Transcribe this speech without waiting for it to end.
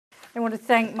I want to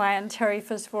thank Maya and Terry,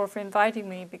 first of all, for inviting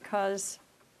me, because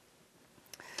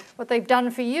what they've done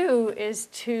for you is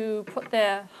to put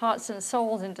their hearts and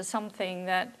souls into something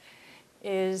that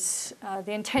is,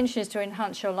 the intention is to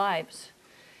enhance your lives.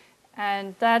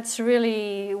 And that's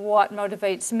really what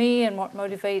motivates me and what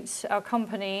motivates our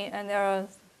company. And there are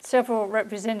several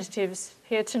representatives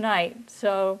here tonight,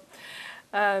 so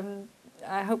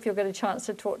I hope you'll get a chance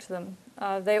to talk to them.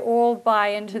 They all buy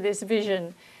into this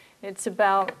vision. It's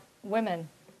about women.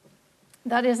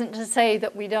 That isn't to say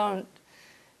that we don't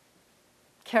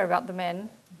care about the men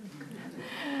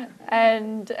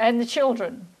and the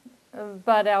children,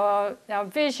 but our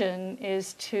vision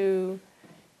is to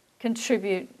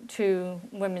contribute to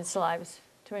women's lives,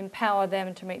 to empower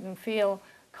them, to make them feel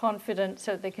confident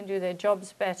so that they can do their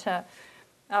jobs better.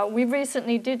 We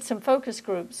recently did some focus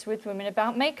groups with women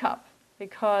about makeup,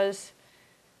 because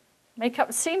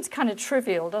makeup seems kind of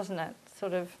trivial, doesn't it?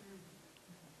 Sort of,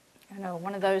 you know,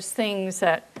 one of those things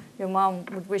that your mom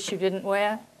would wish you didn't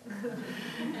wear.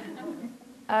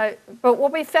 But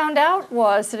what we found out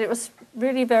was that it was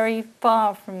really very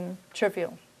far from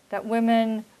trivial, that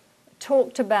women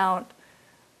talked about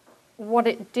what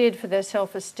it did for their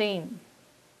self-esteem,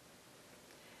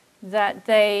 that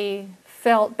they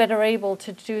felt better able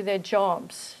to do their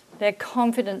jobs, their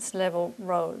confidence level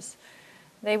rose.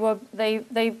 They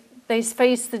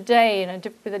faced the day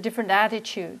with a different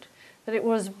attitude, that it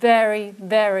was very,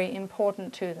 very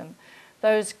important to them.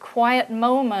 Those quiet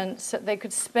moments that they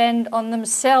could spend on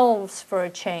themselves for a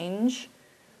change.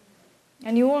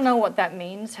 And you all know what that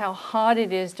means, how hard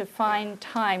it is to find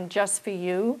time just for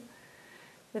you.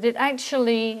 That it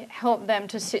actually helped them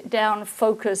to sit down,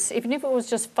 focus, even if it was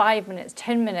just 5 minutes,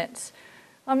 10 minutes,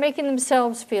 on making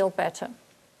themselves feel better.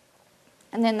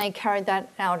 And then they carried that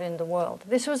out in the world.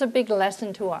 This was a big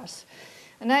lesson to us,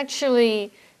 and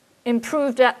actually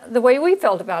improved the way we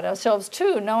felt about ourselves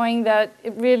too, knowing that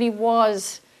it really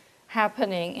was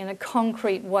happening in a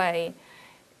concrete way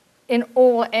in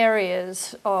all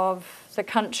areas of the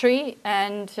country.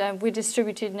 And we're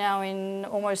distributed now in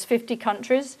almost 50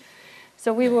 countries.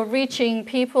 So we were reaching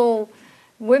people,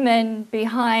 women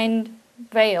behind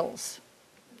veils,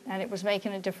 and it was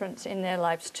making a difference in their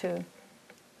lives too.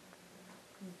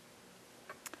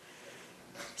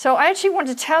 So I actually want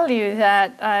to tell you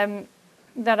that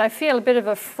I feel a bit of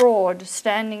a fraud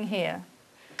standing here.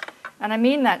 And I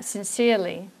mean that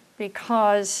sincerely,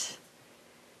 because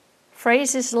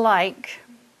phrases like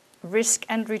risk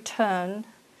and return,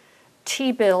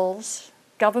 T-bills,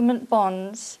 government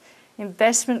bonds,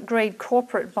 investment-grade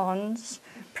corporate bonds,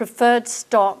 preferred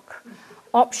stock,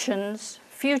 options,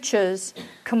 futures,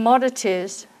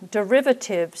 commodities,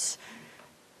 derivatives,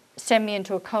 send me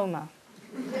into a coma.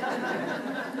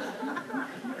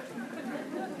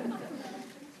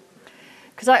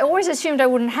 Because I always assumed I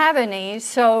wouldn't have any,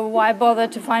 so why bother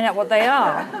to find out what they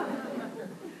are?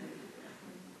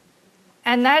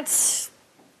 And that's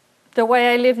the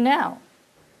way I live now.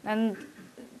 And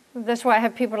that's why I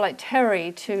have people like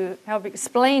Terry to help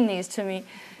explain these to me.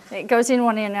 It goes in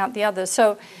one ear and out the other.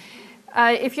 So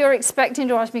if you're expecting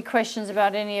to ask me questions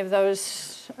about any of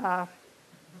those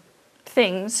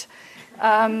things,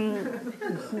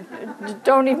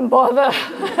 don't even bother,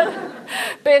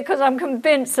 because I'm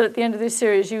convinced that at the end of this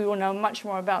series you will know much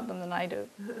more about them than I do.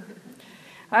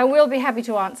 I will be happy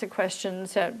to answer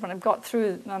questions when I've got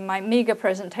through my meager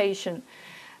presentation,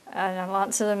 and I'll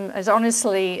answer them as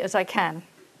honestly as I can.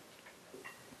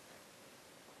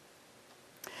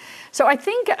 So I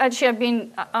think actually I've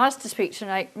been asked to speak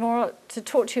tonight more to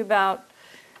talk to you about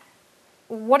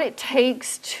what it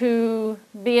takes to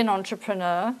be an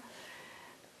entrepreneur,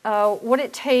 what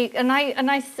it takes, and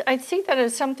I see that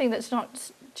as something that's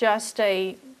not just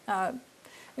a a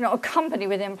company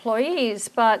with employees,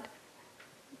 but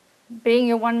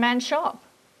being a one-man shop.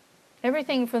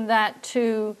 Everything from that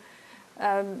to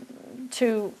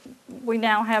we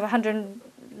now have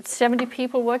 170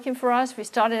 people working for us. We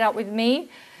started out with me,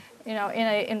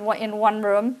 in one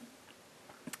room,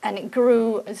 and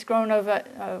it's grown over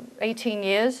 18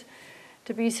 years.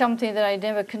 To be something that I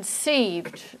never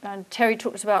conceived. And Terry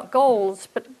talks about goals,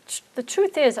 but the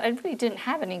truth is I really didn't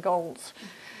have any goals.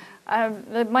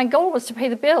 My goal was to pay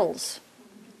the bills.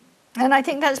 And I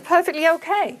think that's perfectly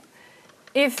okay.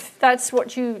 If that's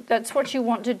what you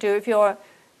want to do, if your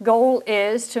goal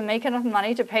is to make enough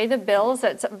money to pay the bills,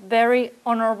 that's a very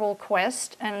honorable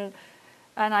quest, and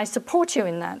I support you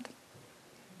in that.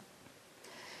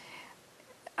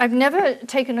 I've never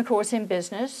taken a course in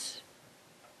business.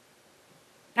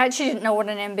 I actually didn't know what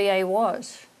an MBA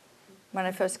was when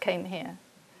I first came here.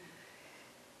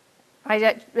 I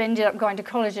ended up going to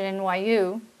college at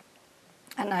NYU,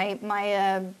 And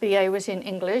my BA was in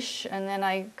English, and then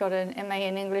I got an MA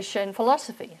in English and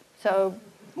philosophy. So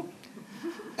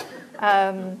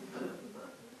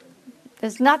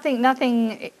there's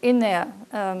nothing in there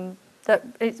that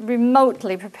it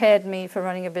remotely prepared me for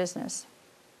running a business.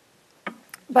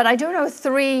 But I do know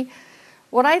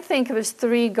what I think of as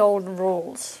 3 golden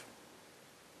rules.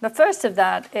 The first of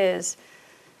that is,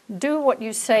 do what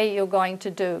you say you're going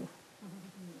to do.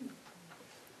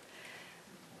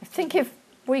 I think if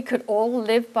we could all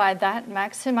live by that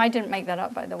maxim, I didn't make that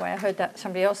up, by the way. I heard that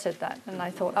somebody else said that, and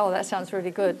I thought, oh, that sounds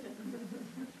really good.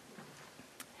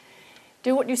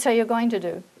 Do what you say you're going to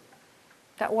do.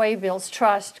 That way builds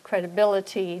trust,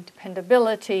 credibility,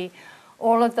 dependability,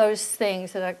 all of those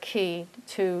things that are key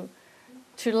to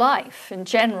life in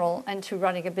general and to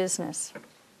running a business.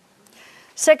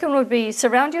 Second would be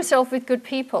surround yourself with good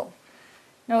people.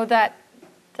 Know that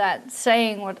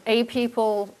saying, what A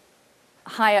people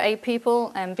hire A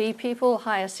people and B people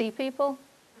hire C people.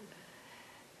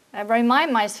 I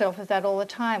remind myself of that all the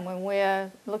time when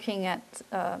we're looking at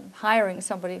hiring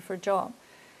somebody for a job.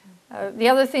 The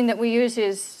other thing that we use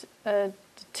is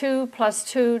 2 plus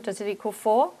 2, does it equal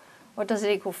 4 or does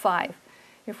it equal 5?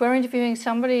 If we're interviewing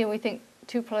somebody and we think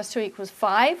 2 plus 2 equals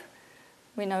 5,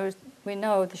 we know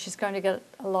that she's going to get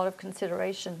a lot of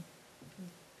consideration.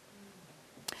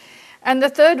 And the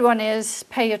third one is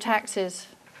pay your taxes.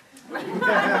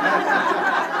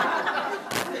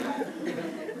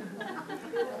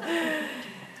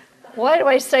 Why do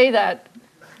I say that?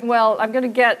 Well, I'm going to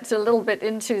get a little bit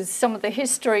into some of the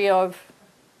history of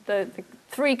the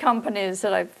 3 companies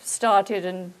that I've started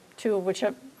and 2 of which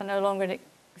are no longer in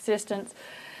existence.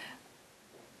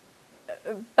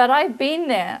 But I've been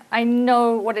there. I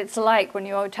know what it's like when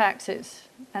you owe taxes.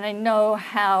 And I know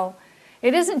how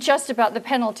it isn't just about the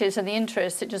penalties and the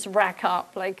interest that just rack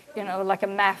up like a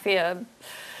mafia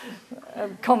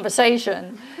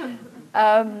conversation.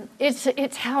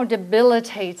 It's how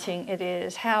debilitating it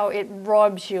is, how it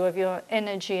robs you of your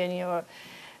energy and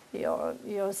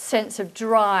your sense of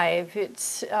drive.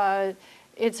 It's a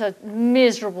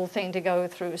miserable thing to go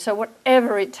through. So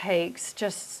whatever it takes,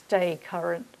 just stay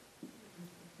current.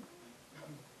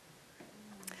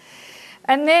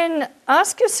 And then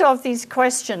ask yourself these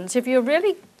questions. If you're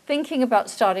really thinking about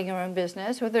starting your own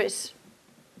business, whether it's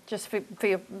just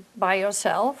by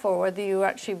yourself or whether you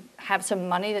actually have some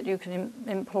money that you can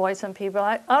employ some people,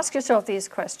 ask yourself these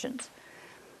questions.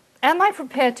 Am I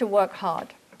prepared to work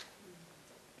hard?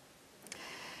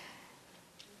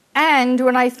 And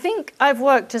when I think I've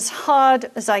worked as hard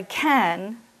as I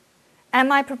can,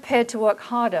 am I prepared to work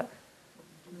harder?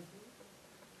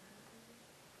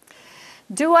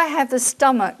 Do I have the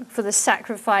stomach for the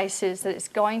sacrifices that it's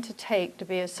going to take to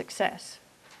be a success?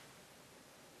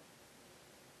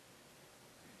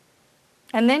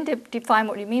 And then define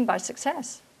what you mean by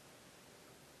success.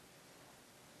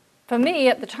 For me,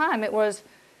 at the time, it was,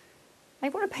 I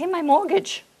want to pay my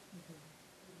mortgage.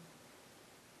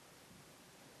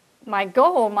 My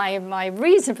goal, my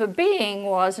reason for being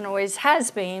was, and always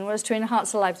has been, was to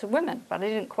enhance the lives of women. But I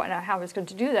didn't quite know how I was going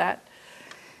to do that.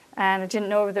 And I didn't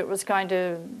know whether it was going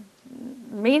to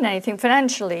mean anything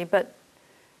financially, but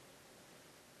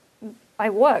I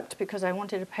worked because I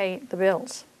wanted to pay the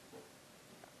bills.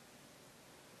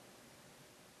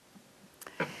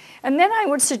 And then I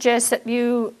would suggest that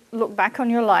you look back on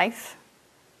your life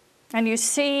and you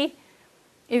see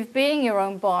if being your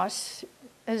own boss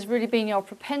has really been your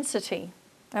propensity.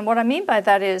 And what I mean by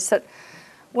that is that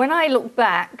when I look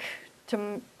back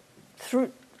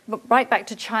right back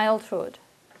to childhood,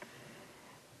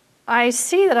 I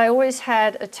see that I always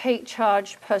had a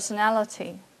take-charge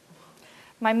personality.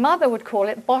 My mother would call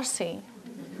it bossy.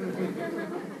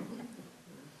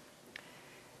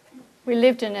 We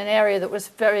lived in an area that was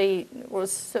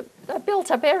a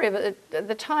built-up area, but at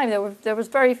the time there was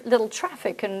very little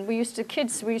traffic, and we used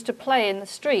to play in the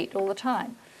street all the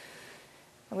time.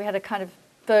 And we had a kind of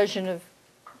version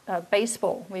of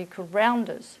baseball where you could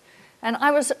rounders, and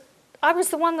I was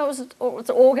the one that was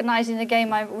organizing the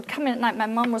game. I would come in at night. My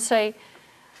mum would say,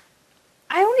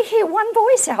 "I only hear one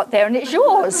voice out there, and it's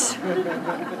yours."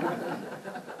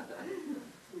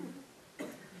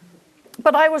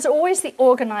 But I was always the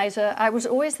organizer. I was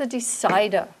always the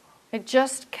decider. It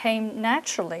just came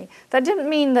naturally. That didn't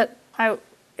mean that I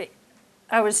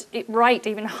was right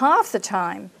even half the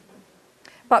time.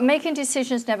 But making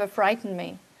decisions never frightened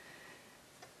me.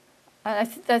 I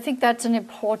think that's an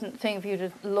important thing for you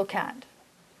to look at.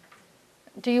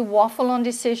 Do you waffle on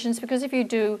decisions? Because if you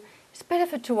do, it's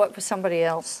better to work for somebody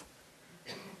else.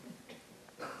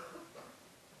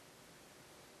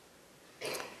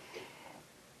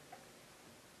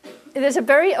 there's a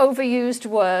very overused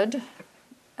word,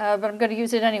 but I'm going to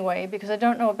use it anyway because I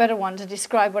don't know a better one to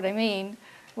describe what I mean,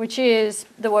 which is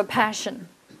the word passion.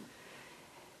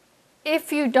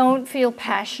 If you don't feel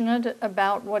passionate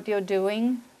about what you're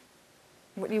doing,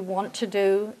 what you want to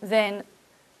do, then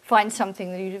find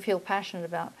something that you feel passionate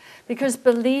about. Because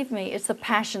believe me, it's the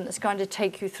passion that's going to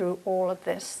take you through all of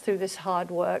this, through this hard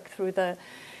work, through the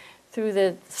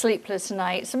sleepless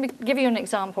nights. Let me give you an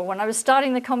example. When I was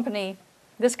starting the company,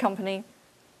 this company,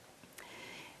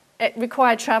 it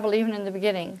required travel even in the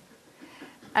beginning.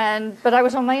 But I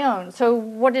was on my own. So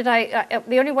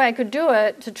the only way I could do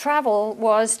it to travel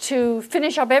was to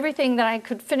finish up everything that I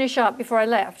could finish up before I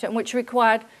left, and which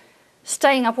required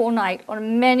staying up all night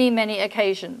on many, many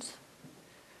occasions.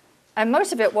 And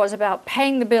most of it was about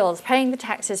paying the bills, paying the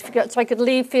taxes, so I could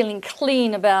leave feeling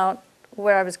clean about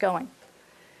where I was going.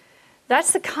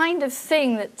 That's the kind of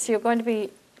thing that you're going to be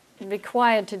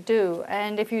required to do.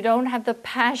 And if you don't have the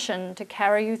passion to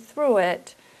carry you through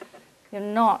it, you're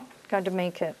not going to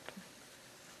make it.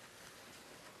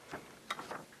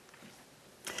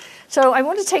 So I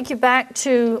want to take you back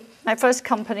to my first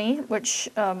company, which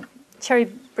Terry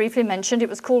briefly mentioned. It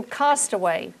was called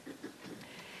Castaway.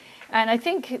 And I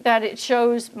think that it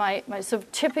shows my sort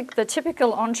of the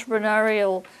typical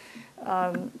entrepreneurial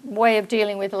way of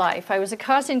dealing with life. I was a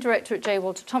casting director at J.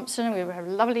 Walter Thompson. We had a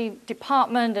lovely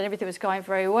department and everything was going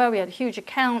very well. We had huge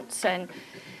accounts, and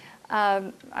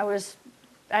I was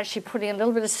actually putting a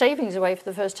little bit of savings away for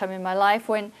the first time in my life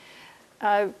when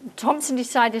Thompson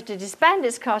decided to disband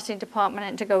its casting department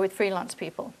and to go with freelance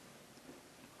people.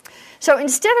 So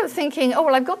instead of thinking, oh,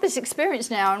 well, I've got this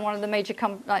experience now in one of the major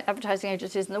advertising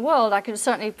agencies in the world, I can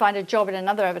certainly find a job in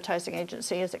another advertising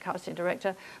agency as a casting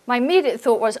director, my immediate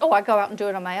thought was, oh, I go out and do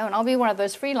it on my own. I'll be one of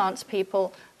those freelance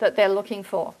people that they're looking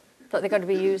for, that they're going to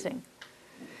be using.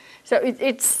 So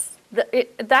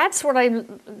that's what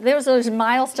there was those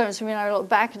milestones for me, and I look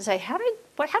back and say, how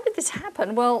did this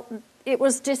happen? Well, it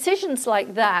was decisions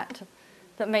like that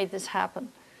that made this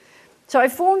happen. So I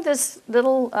formed this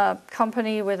little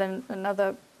company with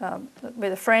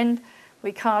with a friend.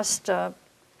 We cast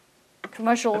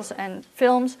commercials and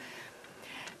films.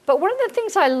 But one of the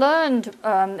things I learned,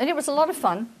 and it was a lot of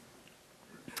fun,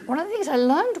 one of the things I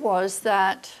learned was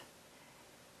that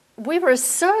we were a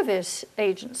service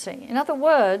agency. In other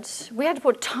words, we had to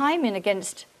put time in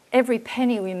against every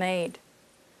penny we made.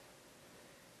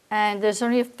 And there's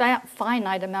only a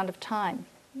finite amount of time.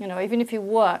 You know, even if you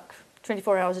work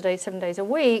 24 hours a day, 7 days a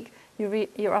week,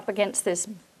 you're up against this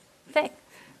thing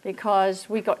because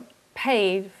we got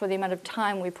paid for the amount of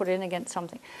time we put in against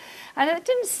something. And it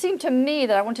didn't seem to me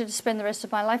that I wanted to spend the rest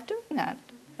of my life doing that.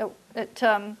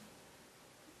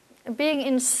 Being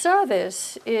in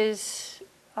service is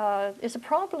a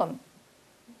problem,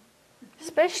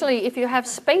 especially if you have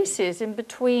spaces in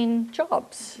between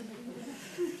jobs.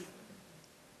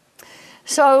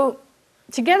 So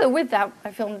together with that,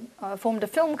 I formed a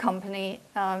film company.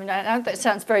 I know that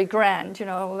sounds very grand, you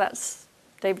know, that's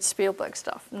David Spielberg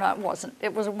stuff. No, it wasn't.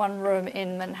 It was one room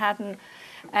in Manhattan,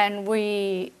 and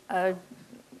we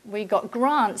got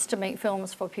grants to make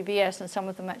films for PBS, and some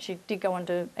of them actually did go on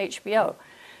to HBO.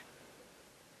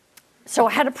 So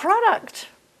I had a product,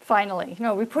 finally. You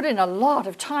know, we put in a lot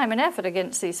of time and effort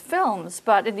against these films,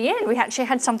 but in the end, we actually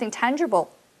had something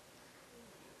tangible.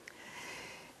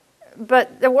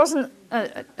 But there wasn't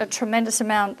a tremendous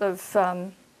amount of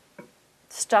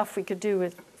stuff we could do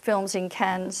with films in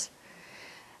cans.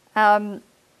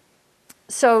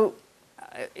 So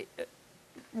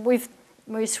we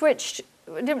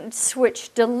didn't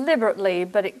switch deliberately,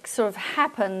 but it sort of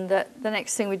happened that the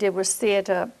next thing we did was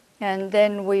theater, and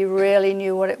then we really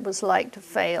knew what it was like to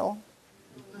fail.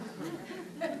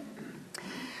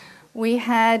 We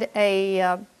had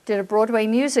did a Broadway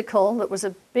musical that was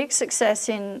a big success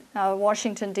in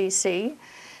Washington, D.C.,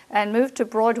 and moved to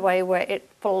Broadway, where it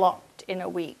flopped in a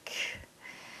week.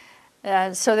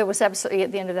 So there was absolutely,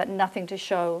 at the end of that, nothing to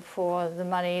show for the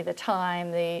money, the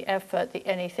time, the effort, the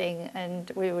anything,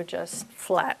 and we were just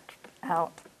flat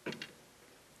out.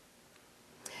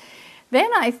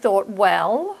 Then I thought,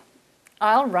 well,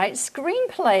 I'll write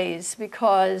screenplays,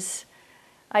 because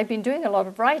I've been doing a lot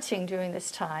of writing during this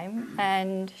time,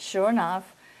 and sure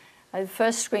enough, the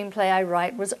first screenplay I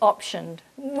write was optioned.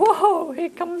 Whoa, here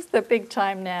comes the big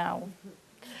time now.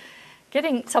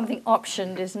 Getting something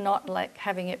optioned is not like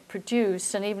having it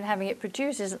produced, and even having it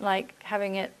produced isn't like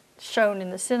having it shown in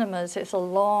the cinemas. It's a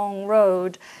long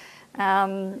road,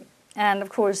 and of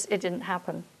course it didn't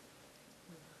happen.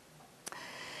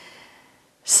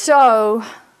 So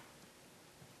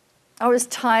I was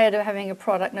tired of having a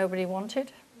product nobody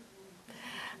wanted.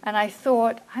 And I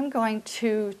thought, I'm going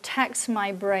to tax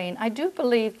my brain. I do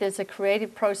believe there's a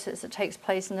creative process that takes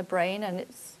place in the brain, and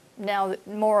it's now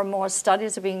more and more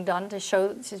studies are being done to show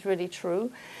that this is really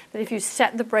true. That if you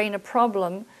set the brain a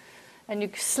problem and you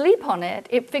sleep on it,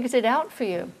 it figures it out for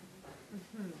you.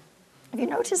 Have you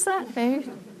noticed that? It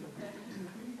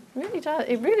really does.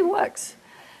 It really works.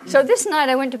 So this night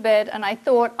I went to bed and I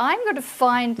thought, I'm going to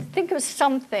think of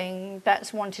something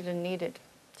that's wanted and needed.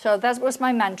 So that was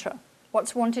my mantra.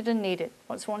 What's wanted and needed?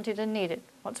 What's wanted and needed?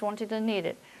 What's wanted and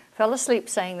needed? Fell asleep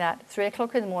saying that. 3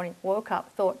 o'clock in the morning, woke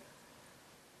up, thought,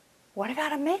 what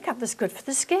about a makeup that's good for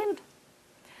the skin?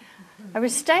 I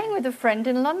was staying with a friend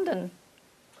in London.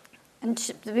 And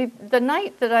the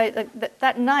night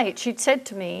that night, she'd said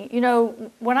to me, you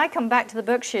know, when I come back to the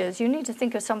Berkshires, you need to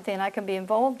think of something I can be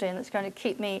involved in that's going to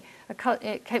keep me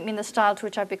in the style to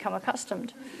which I've become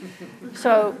accustomed.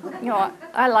 So, you know,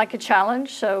 I like a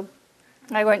challenge. So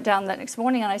I went down that next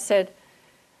morning and I said,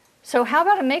 so how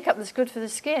about a makeup that's good for the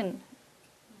skin?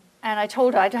 And I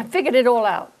told her I figured it all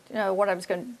out. You know, what I was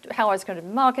going to, how I was going to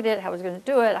market it, how I was going to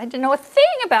do it. I didn't know a thing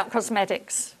about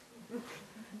cosmetics.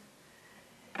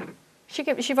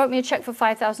 She wrote me a check for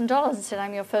 $5,000 and said,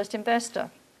 I'm your first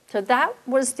investor. So that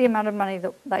was the amount of money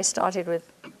that I started with.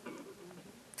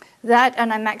 That,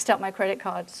 and I maxed out my credit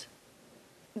cards.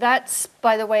 That's,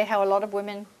 by the way, how a lot of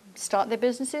women start their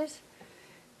businesses.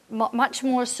 Much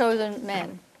more so than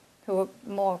men, who are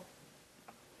more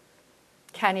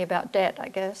canny about debt, I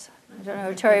guess. I don't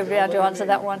know, Terry will be able to answer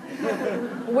that one.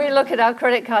 We look at our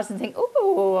credit cards and think,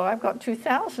 oh, I've got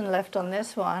 $2,000 left on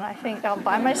this one. I think I'll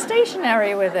buy my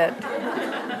stationery with it.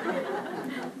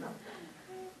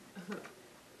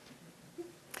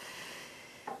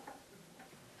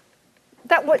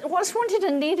 That what's wanted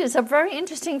and needed is a very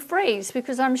interesting phrase,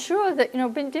 because I'm sure that, you know,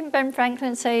 didn't Ben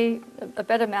Franklin say a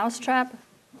better mousetrap?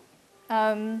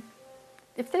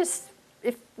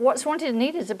 If what's wanted and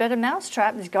needed is a better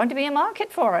mousetrap, there's going to be a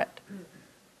market for it.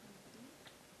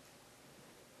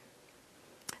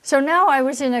 So now I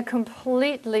was in a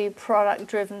completely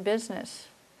product-driven business.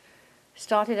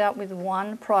 Started out with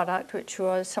one product, which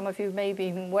was, some of you may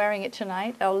be wearing it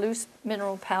tonight, our loose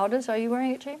mineral powders. Are you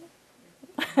wearing it, Jamie?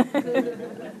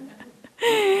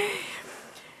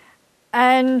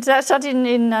 And that started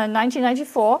in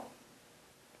 1994.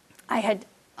 I had,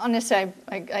 honestly,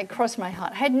 I crossed my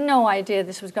heart. I had no idea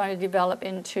this was going to develop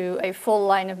into a full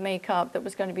line of makeup that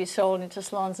was going to be sold into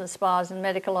salons and spas and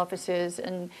medical offices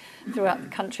and throughout the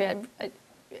country.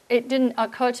 It didn't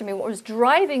occur to me. What was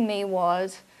driving me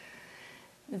was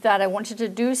that I wanted to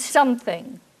do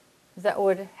something that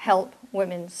would help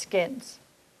women's skins,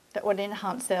 that would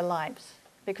enhance their lives.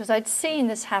 Because I'd seen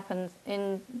this happen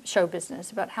in show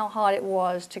business, about how hard it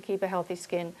was to keep a healthy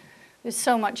skin. There's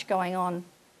so much going on.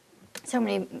 So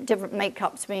many different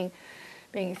makeups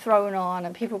being thrown on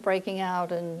and people breaking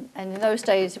out, and in those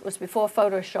days it was before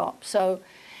Photoshop, so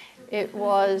it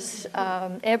was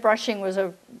airbrushing was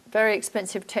a very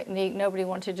expensive technique. Nobody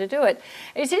wanted to do it.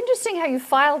 It's interesting how you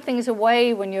file things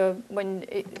away when you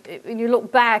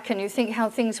look back and you think how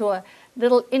things were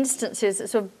little instances that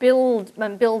sort of build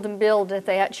and build and build if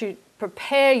they actually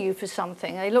prepare you for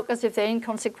something. They look as if they're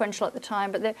inconsequential at the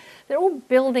time, but they're all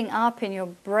building up in your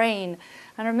brain.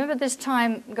 And I remember this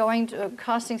time going to a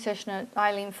casting session at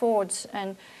Eileen Ford's,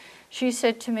 and she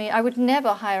said to me, I would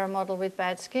never hire a model with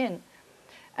bad skin.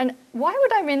 And why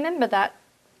would I remember that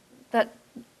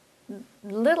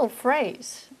little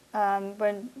phrase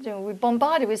when we're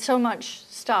bombarded with so much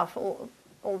stuff all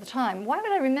the time? Why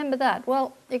would I remember that?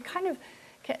 Well, it kind of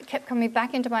kept coming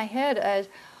back into my head as,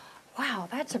 wow,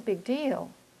 that's a big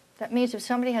deal. That means if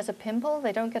somebody has a pimple,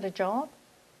 they don't get a job.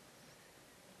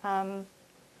 And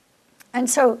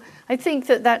so I think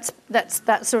that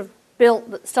sort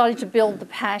of started to build the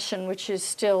passion, which is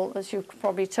still, as you can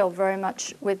probably tell, very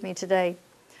much with me today.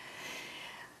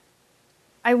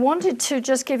 I wanted to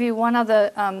just give you one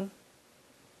other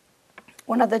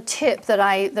tip that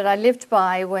I lived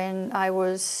by when I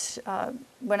was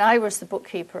the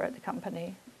bookkeeper at the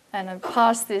company, and I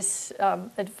passed this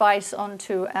advice on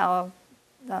to our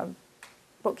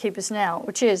bookkeepers now,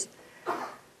 which is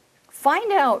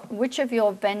find out which of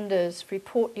your vendors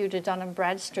report you to Dun &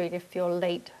 Bradstreet if you're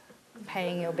late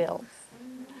paying your bills.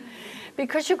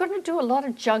 Because you're going to do a lot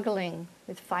of juggling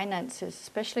with finances,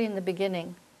 especially in the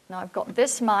beginning. Now, I've got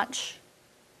this much,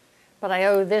 but I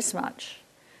owe this much.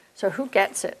 So who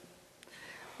gets it?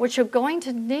 What you're going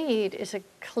to need is a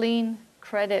clean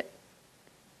credit,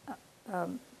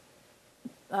 what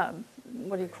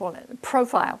do you call it,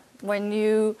 profile, when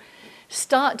you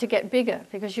start to get bigger,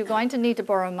 because you're going to need to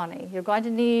borrow money. You're going to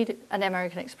need an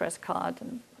American Express card.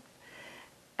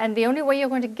 And the only way you're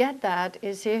going to get that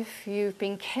is if you've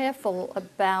been careful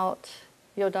about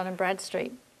your Dun &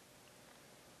 Bradstreet.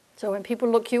 So when people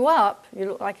look you up, you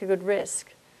look like a good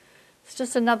risk. It's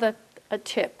just a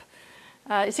tip.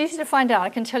 It's easy to find out. I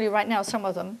can tell you right now some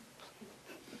of them.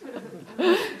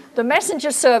 The messenger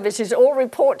services all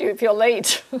report you if you're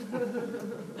late.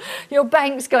 Your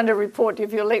bank's going to report you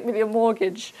if you're late with your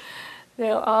mortgage.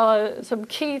 There are some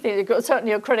key things.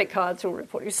 Certainly your credit cards will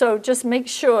report you. So just make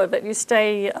sure that you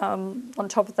stay on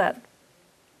top of that.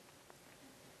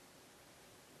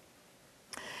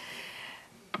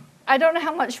 I don't know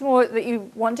how much more that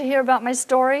you want to hear about my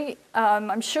story.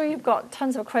 I'm sure you've got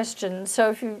tons of questions.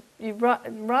 So if you'd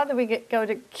rather we go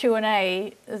to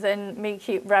Q&A than me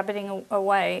keep rabbiting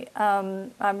away,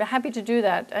 I'm happy to do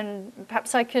that. And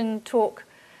perhaps I can talk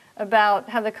about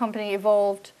how the company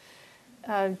evolved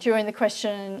during the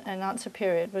question and answer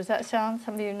period. Does that sound,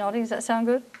 some of you nodding, does that sound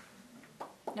good?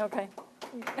 Okay.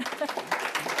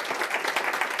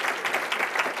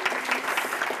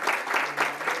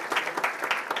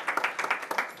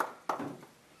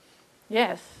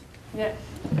 Yes. Yes.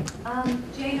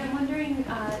 Jane, I'm wondering,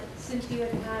 since you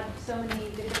have had so many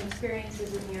different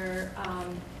experiences in your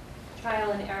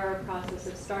trial and error process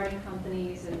of starting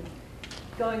companies and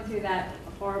going through that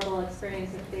horrible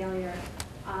experience of failure,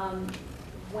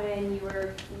 when you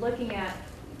were looking at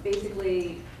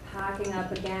basically packing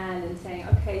up again and saying,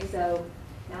 okay, so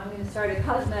now I'm going to start a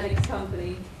cosmetics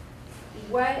company,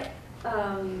 what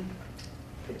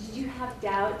did you have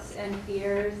doubts and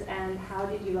fears, and how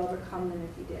did you overcome them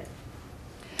if you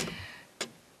did?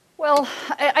 Well,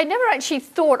 I never actually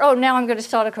thought, oh, now I'm going to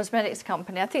start a cosmetics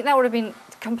company. I think that would have been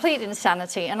complete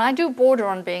insanity. And I do border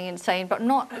on being insane, but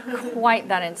not quite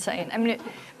that insane. I mean,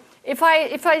 if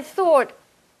I thought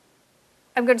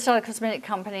I'm going to start a cosmetic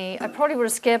company, I probably would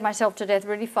have scared myself to death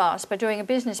really fast by doing a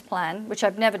business plan, which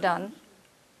I've never done.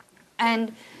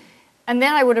 And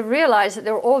then I would have realized that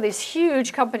there were all these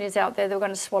huge companies out there that were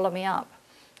going to swallow me up.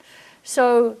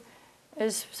 So,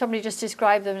 as somebody just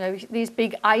described them, you know, these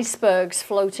big icebergs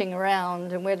floating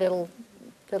around, and we're little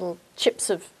chips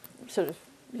of sort of,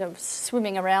 you know,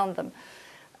 swimming around them.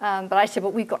 But I said,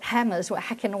 but we've got hammers, we're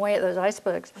hacking away at those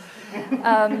icebergs.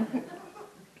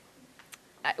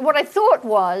 What I thought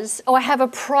was, oh, I have a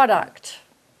product,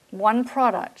 one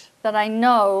product that I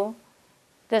know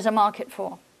there's a market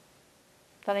for,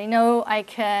 that I know I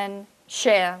can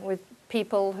share with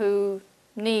people who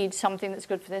need something that's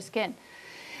good for their skin.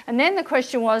 And then the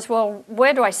question was, well,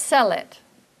 where do I sell it?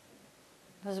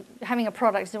 Because having a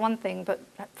product is one thing, but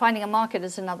finding a market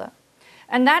is another.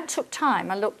 And that took time.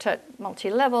 I looked at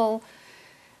multi-level.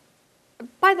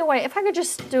 By the way, if I could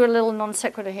just do a little non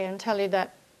sequitur here and tell you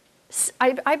that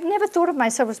I've never thought of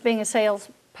myself as being a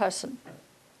salesperson.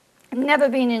 I've never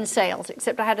been in sales,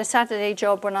 except I had a Saturday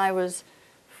job when I was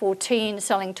 14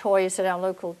 selling toys at our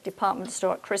local department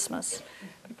store at Christmas.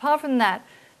 But apart from that,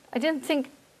 I didn't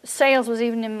think sales was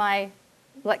even in my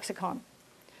lexicon.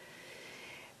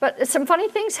 But some funny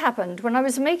things happened. When I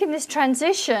was making this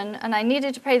transition and I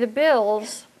needed to pay the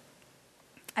bills,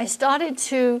 I started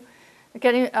to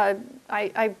get,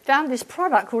 I found this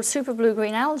product called Super Blue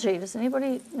Green Algae. Does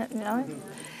anybody know it?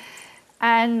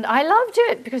 And I loved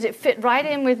it because it fit right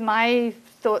in with my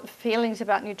feelings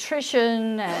about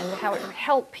nutrition and how it would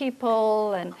help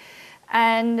people.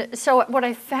 And so what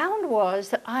I found was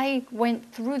that I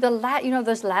went through the ladder, you know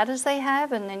those ladders they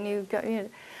have, and then you go, you know,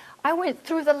 I went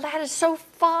through the ladder so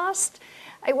fast.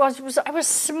 I was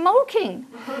smoking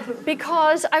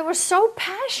because I was so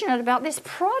passionate about this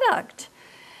product.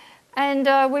 And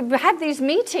we had these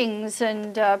meetings,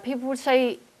 and people would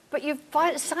say, but you've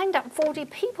signed up 40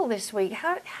 people this week.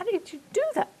 How did you do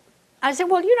that? I said,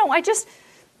 well, you know, I just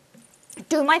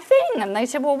do my thing. And they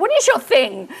said, well, what is your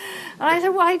thing? And I said,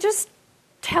 well, I just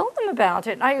tell them about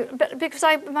it. Because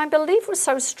my belief was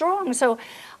so strong. So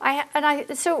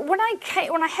so when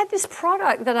I had this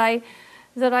product that I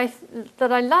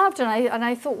loved and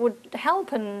I thought would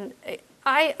help, and it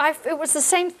was the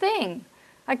same thing.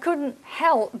 I couldn't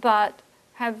help but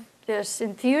have this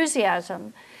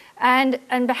enthusiasm. And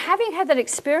having had that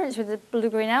experience with the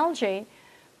blue-green algae,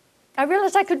 I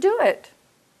realized I could do it.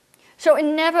 So it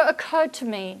never occurred to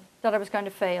me that I was going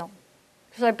to fail,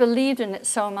 because I believed in it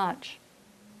so much.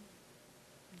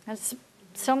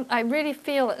 I really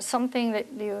feel it's something that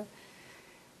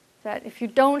if you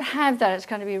don't have that, it's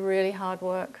going to be really hard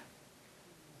work.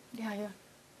 Yeah.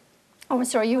 Oh, I'm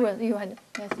sorry, you had,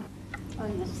 yes. Oh,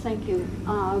 yes, thank you.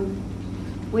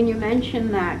 When you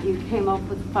mentioned that you came up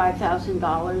with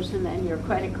 $5,000 and then your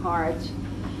credit cards,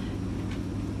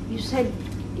 you said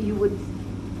you would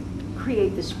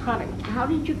create this product. How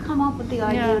did you come up with the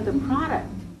idea of the product?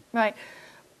 Right.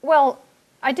 Well,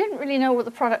 I didn't really know what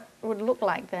the product would look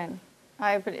like then.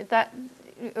 But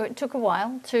it took a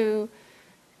while to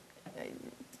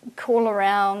call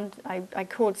around. I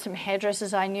called some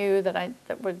hairdressers I knew that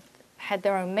had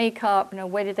their own makeup.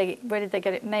 Where did they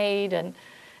get it made? And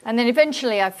then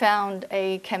eventually I found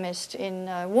a chemist in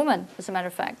Woman, as a matter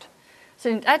of fact.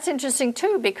 So that's interesting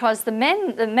too, because the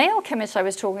male chemists I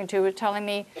was talking to were telling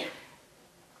me,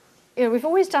 we've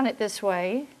always done it this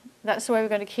way. That's the way we're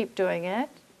going to keep doing it.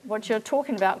 What you're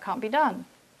talking about can't be done.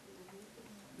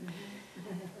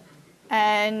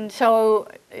 And so,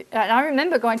 and I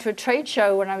remember going to a trade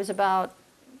show when I was about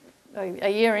a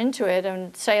year into it,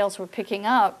 and sales were picking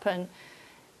up, and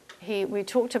we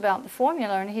talked about the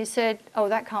formula, and he said, "Oh,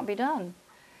 that can't be done."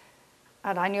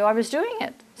 And I knew I was doing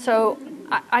it. So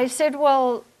I said,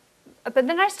 well, but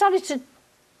then I started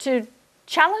to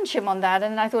challenge him on that,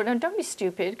 and I thought, no, don't be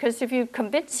stupid, because if you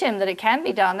convince him that it can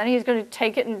be done, then he's going to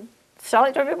take it and sell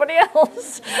it to everybody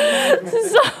else. So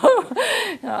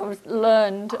I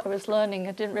was learning.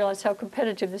 I didn't realize how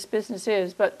competitive this business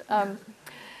is. But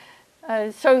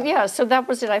so that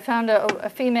was it. I found a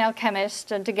female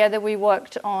chemist, and together we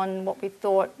worked on what we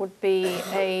thought would be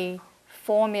a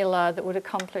formula that would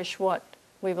accomplish what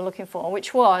we were looking for,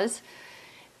 which was,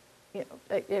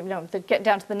 to get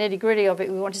down to the nitty-gritty of it,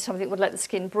 we wanted something that would let the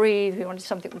skin breathe, we wanted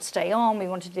something that would stay on, we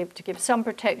wanted it to give sun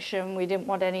protection, we didn't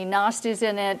want any nasties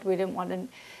in it, we didn't want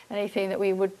anything that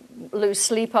we would lose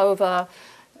sleep over,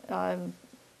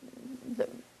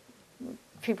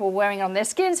 people wearing on their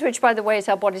skins, which, by the way, is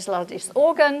our body's largest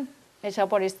organ, it's our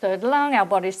body's third lung, our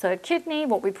body's third kidney.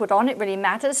 What we put on it really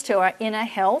matters to our inner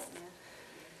health.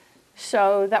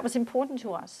 So that was important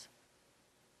to us.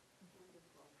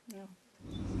 Yeah.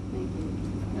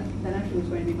 That actually was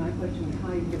going to be my question,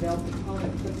 how you developed the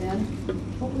product. But then,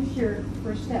 what was your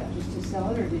first step? Just to sell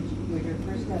it, or was your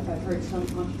first step? I've heard some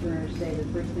entrepreneurs say the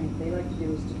first thing they like to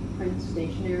do is to print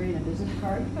stationery and a business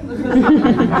card.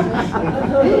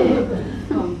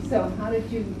 So how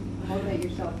did you motivate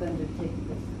yourself then to take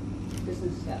the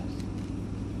business steps?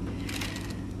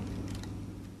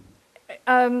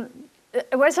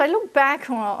 As I look back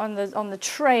on the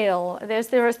trail,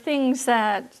 there are things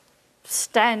that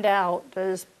stand out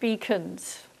as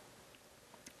beacons.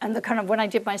 And when I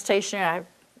did my stationery, I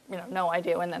have no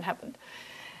idea when that happened.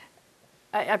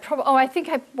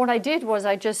 What I did was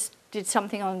I just did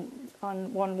something on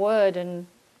one word and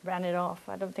ran it off.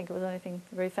 I don't think it was anything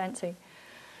very fancy.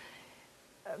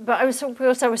 But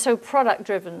because I was so product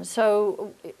driven.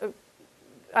 So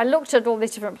I looked at all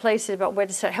these different places about where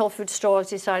to set health food stores,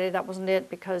 decided that wasn't it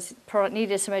because product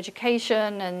needed some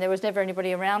education, and there was never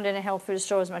anybody around in a health food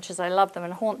store, as much as I love them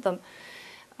and haunt them.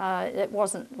 It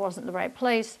wasn't the right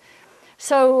place.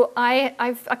 So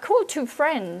I called two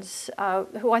friends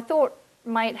who I thought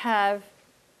might have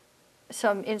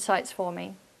some insights for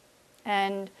me.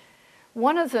 And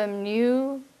one of them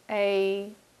knew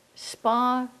a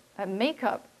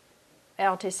makeup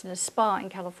artist in a spa in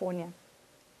California.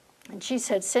 And she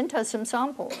said, send her some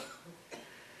samples.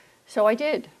 So I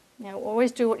did.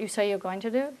 Always do what you say you're going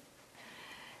to do.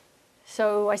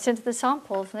 So I sent her the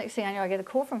samples. The next thing I know, I get a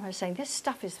call from her saying, this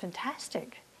stuff is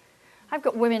fantastic. I've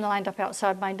got women lined up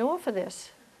outside my door for this.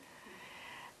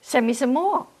 Send me some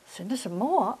more. Send her some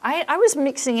more. I was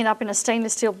mixing it up in a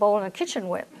stainless steel bowl and a kitchen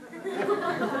whip.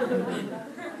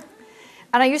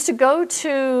 And I used to go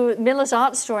to Miller's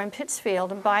art store in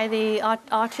Pittsfield and buy the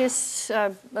artists'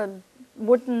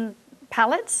 wooden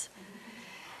palettes,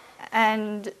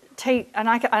 and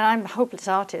I'm a hopeless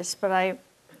artist, but I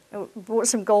bought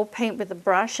some gold paint with a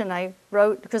brush, and I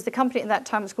wrote, because the company at that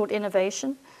time was called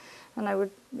Innovation, and I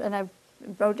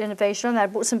wrote Innovation, and I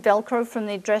bought some Velcro from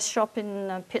the dress shop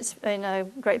in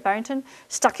Great Barrington,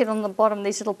 stuck it on the bottom of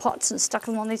these little pots and stuck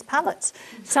them on these palettes.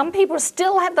 Some people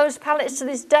still have those palettes to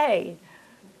this day.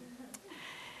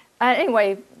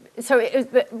 Anyway, so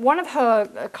one of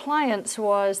her clients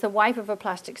was the wife of a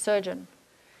plastic surgeon.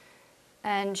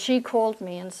 And she called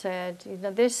me and said,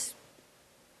 this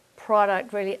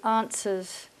product really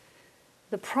answers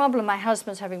the problem my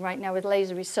husband's having right now with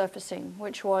laser resurfacing,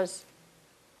 which was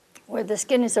where the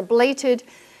skin is ablated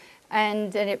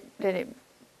and then it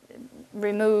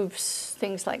removes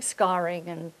things like scarring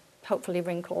and hopefully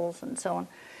wrinkles and so on.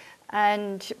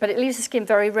 But it leaves the skin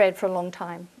very red for a long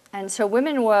time. And so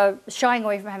women were shying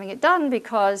away from having it done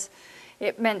because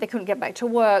it meant they couldn't get back to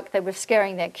work. They were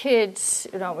scaring their kids.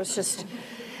 It was just...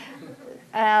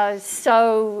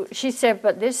 so she said,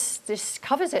 but this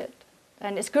covers it.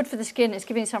 And it's good for the skin. It's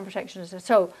giving sun protection.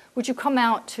 So would you come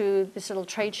out to this little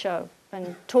trade show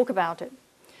and talk about it?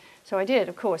 So I did,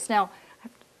 of course. Now,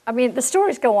 I mean, the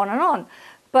stories go on and on.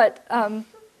 But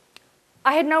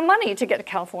I had no money to get to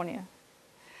California.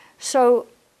 So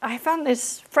I found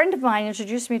this friend of mine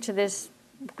introduced me to this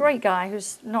great guy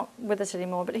who's not with us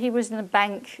anymore, but he was in a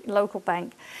bank, local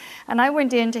bank. And I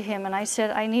went in to him and I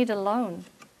said, I need a loan.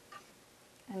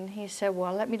 And he said,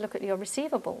 well, let me look at your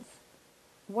receivables.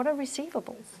 What are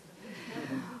receivables?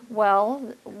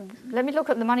 Well, let me look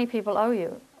at the money people owe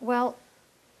you. Well,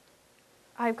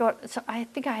 I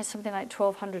think I had something like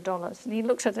 $1,200. And he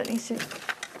looked at it and he said,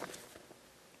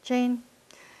 Jane,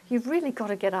 you've really got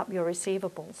to get up your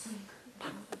receivables.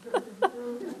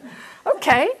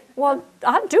 Okay, well,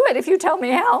 I'll do it if you tell me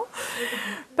how.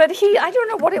 But I don't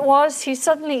know what it was. He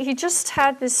just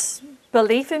had this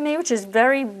belief in me, which is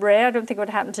very rare. I don't think it would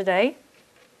happen today.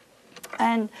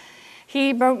 And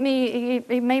he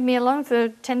made me a loan for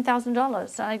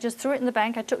 $10,000. And I just threw it in the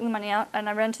bank. I took the money out and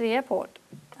I ran to the airport.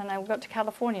 And I got to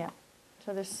California,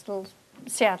 to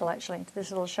Seattle actually, to this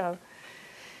little show,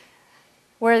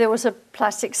 where there was a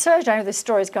plastic surgeon. I know this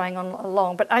story is going on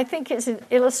long, but I think it's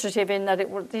illustrative in that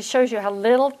it shows you how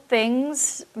little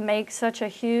things make such a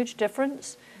huge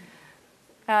difference.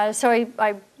 So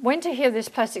I went to hear this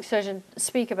plastic surgeon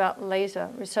speak about laser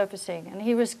resurfacing, and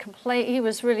he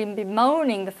was really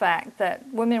bemoaning the fact that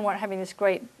women weren't having this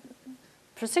great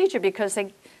procedure because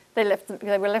they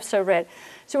were left so red.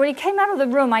 So when he came out of the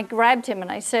room, I grabbed him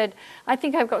and I said, I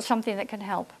think I've got something that can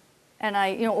help. And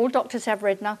all doctors have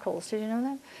red knuckles. Did you know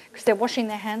that? Because they're washing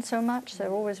their hands so much,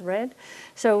 they're always red.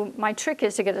 So my trick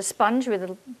is to get a sponge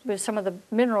with some of the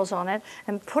minerals on it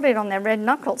and put it on their red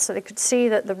knuckles so they could see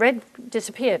that the red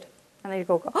disappeared. And they'd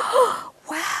go, oh,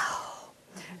 wow.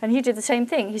 And he did the same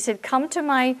thing. He said, come to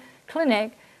my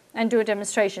clinic and do a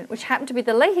demonstration, which happened to be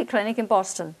the Leahy Clinic in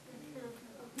Boston.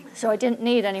 So I didn't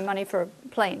need any money for a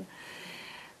plane.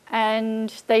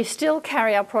 And they still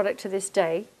carry our product to this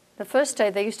day. The first day,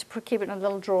 they used to keep it in a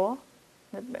little drawer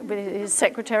with his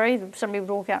secretary. Somebody would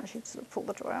walk out and she'd sort of pull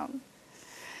the drawer out.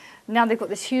 Now they've got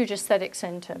this huge aesthetic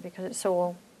center because it's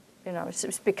all,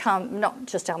 it's become not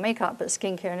just our makeup, but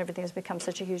skincare and everything has become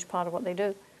such a huge part of what they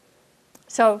do.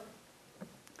 So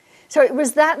it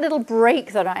was that little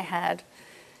break that I had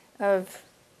of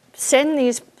send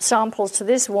these samples to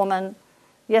this woman.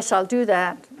 Yes, I'll do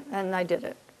that. And I did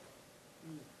it.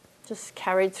 Just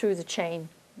carried through the chain.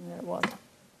 And there it was.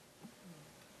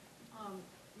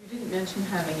 You didn't mention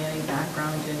having any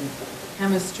background in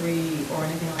chemistry or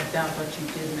anything like that, but you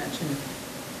did mention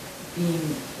being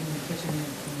in the kitchen in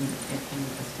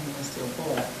a stainless steel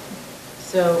bowl.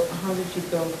 So how did you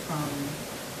go from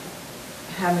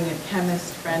having a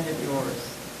chemist friend of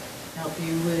yours help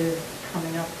you with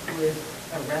coming up with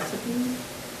a recipe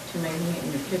to making it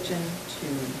in your kitchen to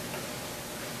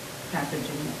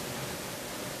packaging it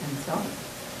and selling it?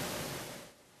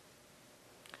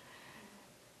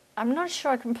 I'm not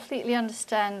sure I completely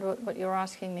understand what you're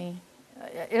asking me.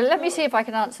 Let me see if I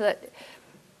can answer that.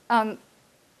 And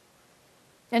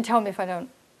tell me if I don't.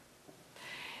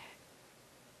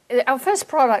 Our first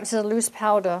product is a loose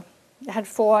powder. It had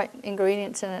 4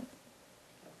 ingredients in it.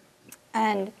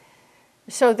 And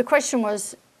so the question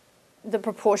was the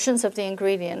proportions of the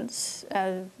ingredients,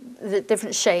 the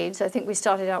different shades. I think we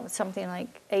started out with something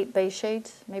like 8 base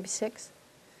shades, maybe 6.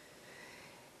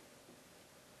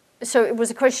 So it was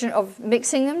a question of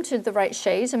mixing them to the right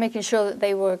shades and making sure that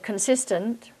they were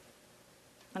consistent.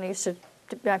 And I used to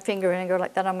dip my finger in and go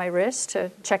like that on my wrist to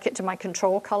check it to my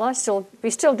control color. We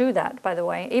still do that, by the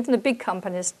way. Even the big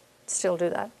companies still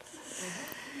do that.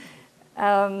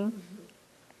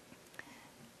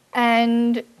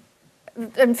 And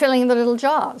filling the little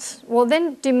jars. Well,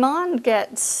 then demand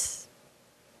gets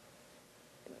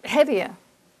heavier.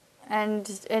 And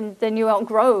then you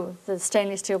outgrow the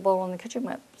stainless steel bowl on the kitchen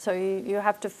whip. So you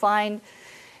have to find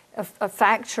a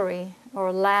factory or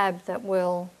a lab that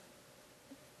will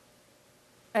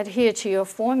adhere to your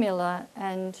formula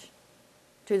and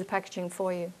do the packaging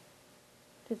for you.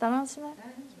 Did that answer that?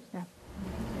 Yeah.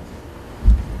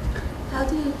 How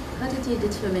did you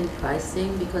determine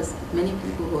pricing? Because many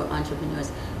people who are entrepreneurs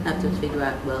have to figure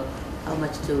out, well, how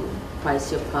much to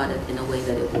price your product in a way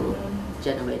that it will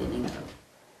generate an income.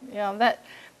 Yeah,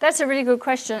 that's a really good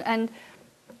question, and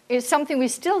it's something we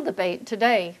still debate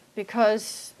today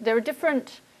because there are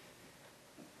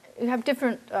you have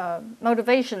different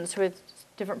motivations with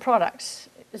different products.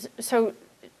 So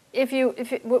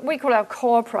what we call our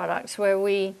core products, where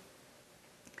we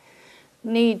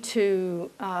need to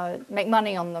make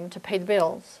money on them to pay the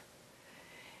bills,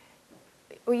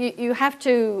 you have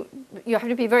to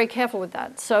be very careful with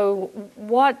that. So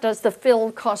what does the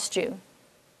fill cost you?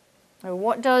 Or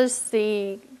what does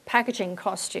the packaging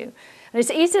cost you? And it's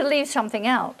easy to leave something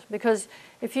out because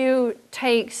if you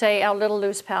take, say, our little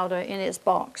loose powder in its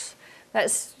box,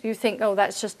 You think, oh,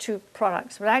 that's just 2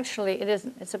 products. But actually, it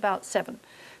isn't. It's about 7.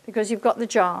 Because you've got the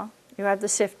jar, you have the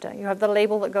sifter, you have the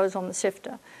label that goes on the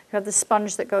sifter, you have the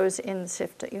sponge that goes in the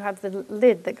sifter, you have the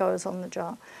lid that goes on the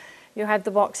jar, you have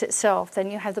the box itself,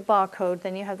 then you have the barcode,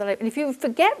 then you have the label. And if you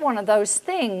forget one of those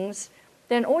things,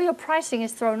 then all your pricing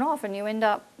is thrown off and you end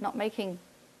up not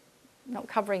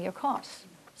covering your costs.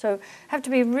 So have to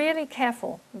be really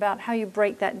careful about how you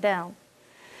break that down.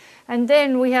 And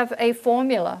then we have a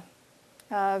formula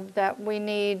that we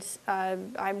need.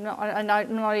 I'm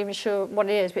not even sure what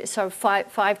it is, but it's so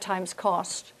 5 times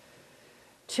cost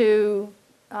to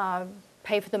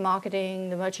pay for the marketing,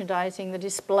 the merchandising, the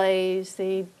displays,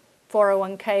 the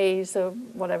 401ks, or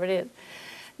whatever it is.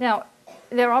 Now,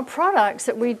 there are products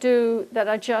that we do that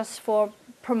are just for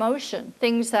promotion,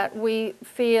 things that we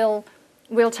feel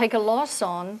we'll take a loss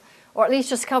on, or at least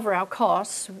just cover our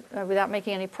costs without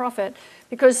making any profit,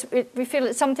 because we feel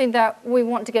it's something that we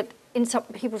want to get in some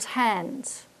people's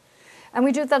hands. And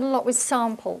we do that a lot with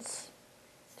samples.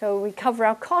 So we cover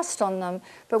our cost on them,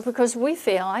 but because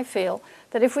I feel,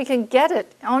 that if we can get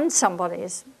it on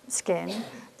somebody's skin,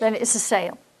 then it's a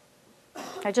sale.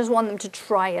 I just want them to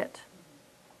try it.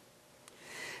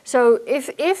 So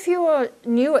if you're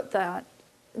new at that,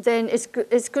 then it's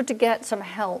good to get some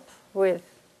help with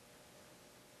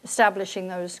establishing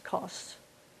those costs,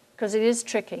 because it is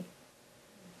tricky.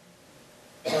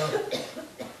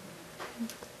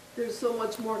 There's so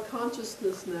much more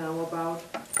consciousness now about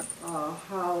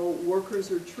how workers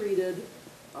are treated.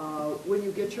 When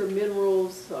you get your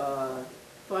minerals,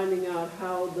 finding out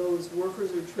how those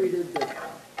workers are treated that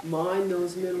mine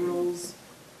those minerals.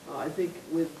 I think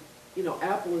with,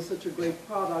 Apple is such a great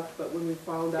product, but when we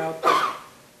found out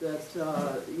that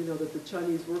that the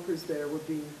Chinese workers there were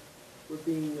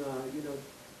being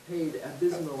paid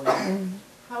abysmally,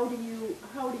 how do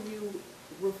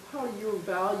your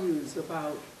values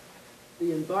about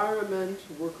the environment,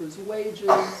 workers'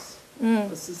 wages,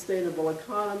 a sustainable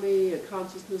economy, a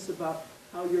consciousness about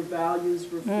how your values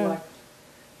reflect,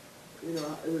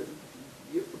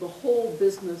 the whole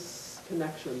business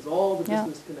connections, all the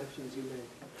business connections you make?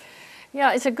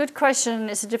 Yeah, it's a good question.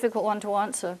 It's a difficult one to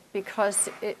answer because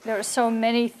there are so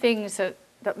many things that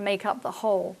make up the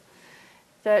whole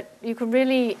that you can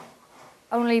really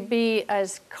only be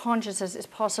as conscious as it's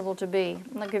possible to be.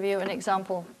 I'll give you an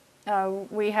example.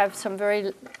 We have some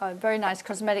very nice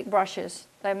cosmetic brushes.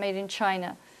 They're made in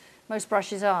China. Most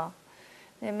brushes are.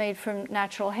 They're made from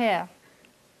natural hair.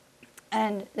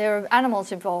 And there are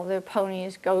animals involved. There are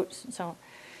ponies, goats, and so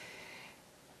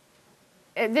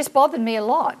on. This bothered me a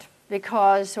lot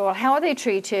because, well, how are they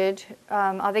treated?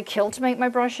 Are they killed to make my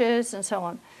brushes? And so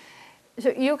on.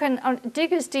 So you can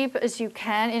dig as deep as you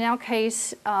can. In our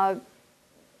case, I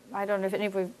don't know if any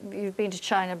of you've been to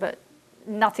China, but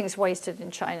nothing's wasted in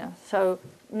China. So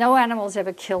no animals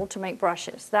ever killed to make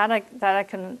brushes. That I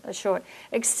can assure.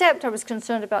 Except I was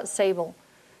concerned about sable,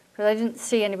 because I didn't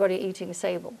see anybody eating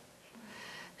sable.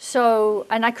 So,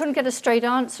 and I couldn't get a straight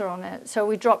answer on it, so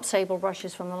we dropped sable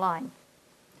brushes from the line.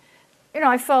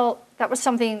 I felt that was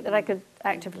something that I could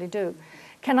actively do.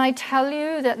 Can I tell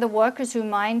you that the workers who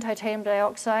mine titanium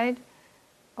dioxide,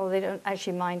 they don't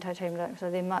actually mine titanium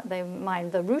dioxide, they mine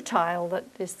the rutile that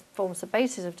forms the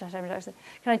basis of titanium dioxide.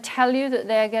 Can I tell you that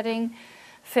they're getting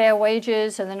fair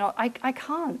wages and they're not? I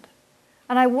can't.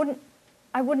 And I wouldn't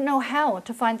know how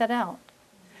to find that out.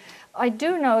 I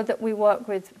do know that we work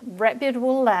with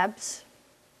reputable labs,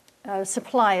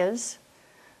 suppliers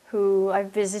who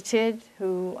I've visited,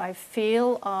 who I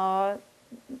feel are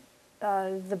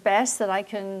the best that I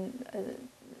can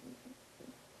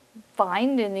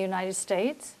find in the United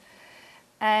States,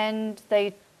 and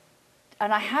there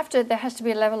has to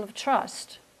be a level of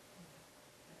trust.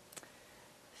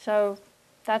 So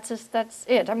that's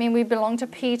it. I mean, we belong to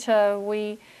PETA.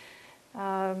 We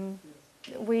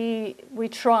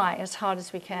try as hard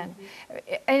as we can.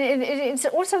 And it's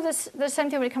also the same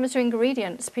thing when it comes to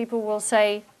ingredients. People will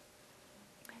say,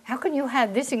 how can you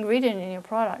have this ingredient in your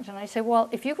product? And I say, well,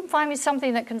 if you can find me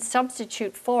something that can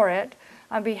substitute for it,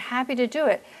 I'd be happy to do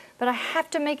it. But I have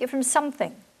to make it from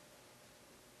something.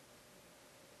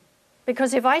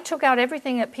 Because if I took out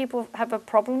everything that people have a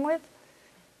problem with,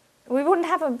 we wouldn't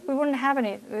have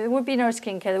any. There would be no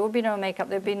skincare, there would be no makeup,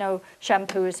 there'd be no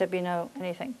shampoos, there'd be no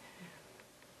anything.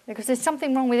 Because there's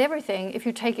something wrong with everything if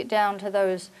you take it down to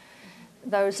those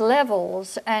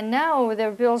levels. And now there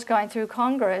are bills going through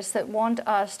Congress that want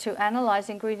us to analyze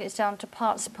ingredients down to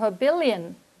parts per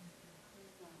billion.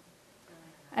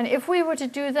 And if we were to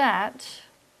do that,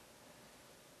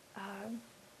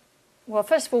 well,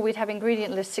 first of all, we'd have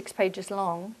ingredient lists 6 pages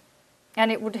long,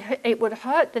 and it would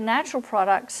hurt the natural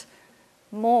products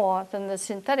more than the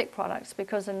synthetic products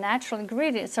because the natural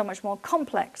ingredient is so much more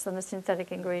complex than the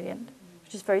synthetic ingredient,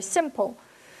 which is very simple.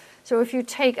 So if you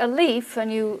take a leaf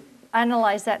and you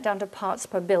analyze that down to parts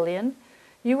per billion,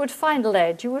 you would find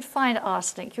lead, you would find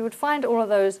arsenic, you would find all of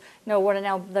those, what are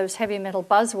now those heavy metal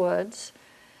buzzwords,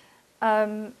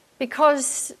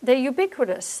 because they're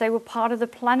ubiquitous. They were part of the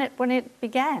planet when it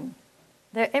began.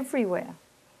 They're everywhere.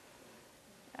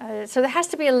 So there has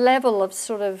to be a level of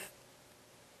sort of,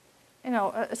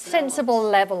 a sensible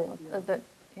level of the,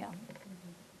 yeah.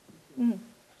 Mm.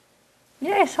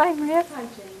 Yes, hi, Maria. Hi,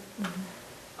 Jane.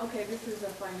 Okay, this is a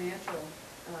financial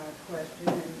question,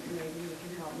 and maybe you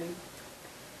can help me.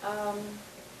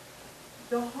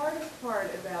 The hardest part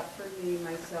about, for me,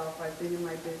 myself, I've been in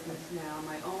my business now,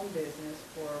 my own business,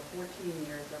 for 14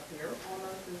 years up here,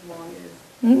 almost as long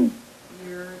as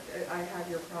I have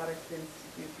your product since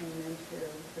you came into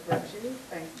the Berkshires,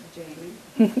 thanks to Jamie.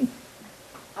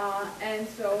 And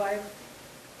so I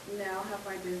now have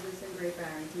my business in Great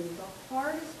Barrington. The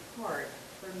hardest part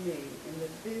for me in the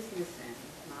business end,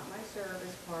 not my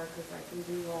service part, because I can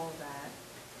do all that,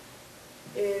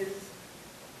 is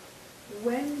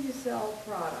when you sell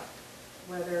product,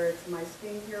 whether it's my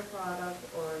skincare product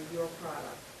or your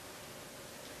product,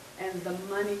 and the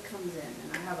money comes in,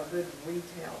 and I have a good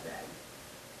retail day,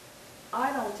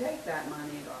 I don't take that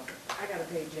money and go, I got to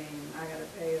pay Jane, I got to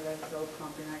pay the soap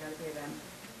company, I got to pay them,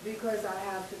 because I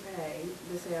have to pay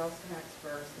the sales tax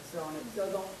first and so on. So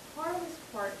the hardest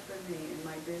part for me in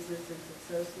my business, since it's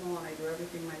so small and I do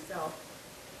everything myself,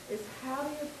 is how do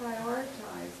you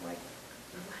prioritize, like,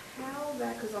 how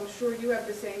that, because I'm sure you have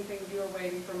the same thing, you're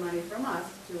waiting for money from us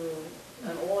to,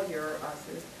 and all your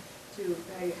us's, to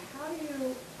pay. How do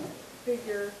you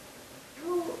figure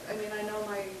who, I mean, I know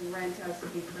my rent has to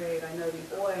be paid, I know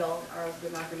the oil, or else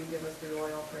they're not going to give us the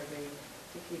oil for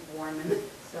to keep warm in it,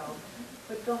 so.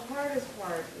 But the hardest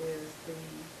part is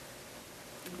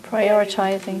the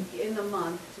prioritizing in the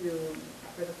month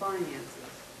for the finances.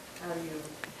 How do you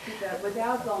keep that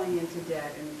without going into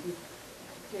debt and keep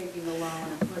taking a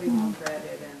loan and putting on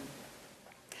credit and?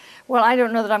 Well, I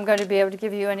don't know that I'm going to be able to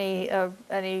give you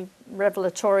any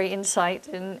revelatory insight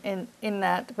in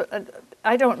that. But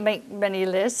I don't make many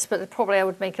lists, but probably I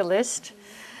would make a list,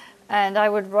 and I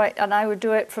would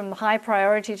do it from high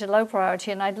priority to low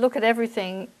priority, and I'd look at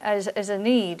everything as a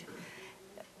need.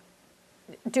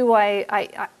 Do I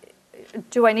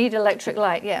need electric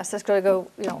light? Yes, that's got to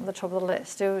go on the top of the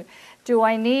list. Do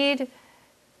I need?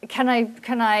 Can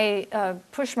I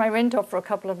push my rent off for a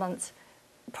couple of months?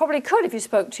 Probably could if you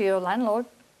spoke to your landlord.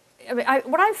 I mean,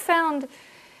 what I've found,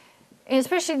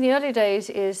 especially in the early days,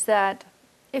 is that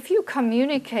if you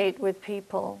communicate with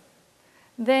people,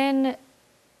 then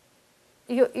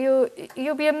you'll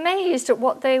be amazed at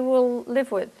what they will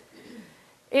live with.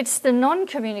 It's the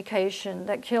non-communication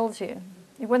that kills you.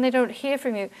 When they don't hear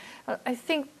from you, I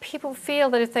think people feel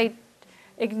that if they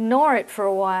ignore it for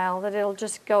a while, that it'll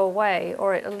just go away,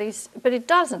 or at least, but it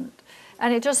doesn't,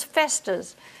 and it just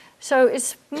festers. So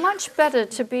it's much better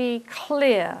to be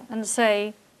clear and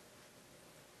say,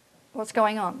 what's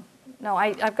going on? No,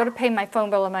 I've got to pay my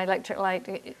phone bill and my electric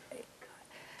light.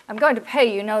 I'm going to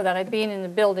pay, you know that. I've been in the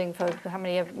building for how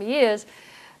many years,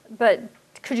 but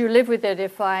could you live with it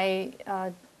if I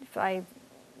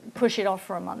push it off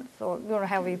for a month, or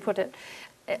however you put it?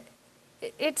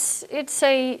 It's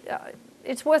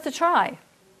worth a try.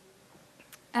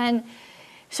 And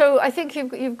so I think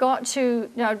you've got to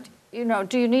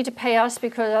do you need to pay us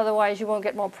because otherwise you won't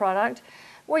get more product?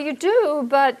 Well, you do,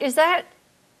 but is that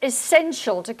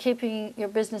essential to keeping your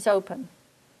business open?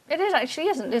 It actually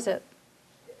isn't, is it?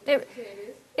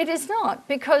 It is not,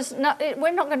 because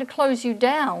we're not going to close you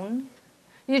down.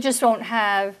 You just won't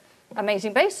have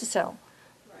amazing base to sell.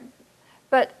 Right.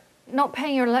 But not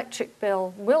paying your electric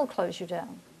bill will close you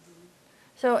down.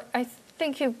 So I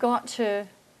think you've got to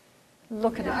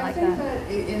look at it like that. I think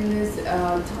that in this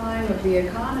time of the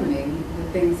economy, the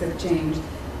things have changed.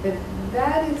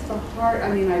 That is the hard.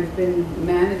 I mean, I've been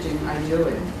managing. I do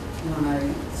it on a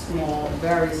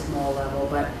very small level,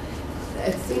 but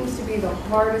it seems to be the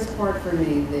hardest part for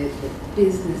me. The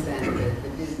business end of it. The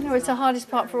business. No, it's the hardest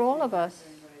part for all of us.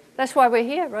 That's why we're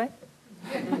here, right?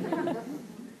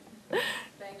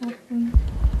 Thank you.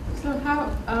 So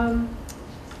how?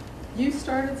 You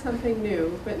started something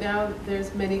new, but now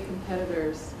there's many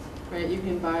competitors, right? You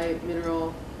can buy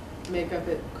mineral makeup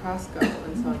at Costco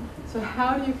and so on. So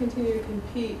how do you continue to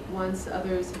compete once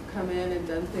others have come in and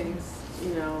done things,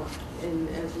 in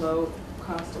as low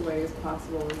cost a way as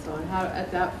possible and so on? How,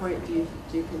 at that point, do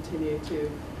you continue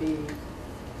to be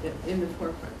in the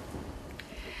forefront?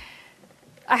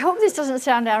 I hope this doesn't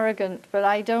sound arrogant, but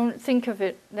I don't think of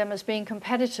them as being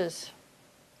competitors.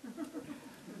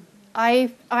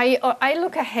 I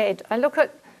look ahead. I look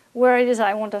at where it is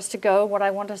I want us to go, what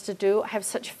I want us to do. I have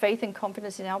such faith and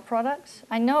confidence in our products.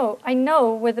 I know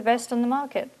we're the best on the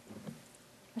market.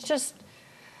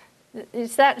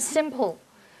 It's that simple.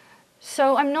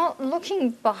 So I'm not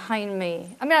looking behind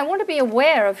me. I mean, I want to be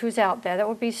aware of who's out there. That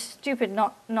would be stupid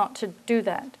not to do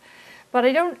that. But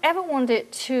I don't ever want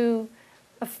it to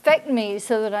affect me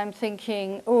so that I'm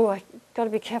thinking, oh, I got to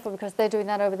be careful because they're doing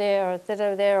that over there, or that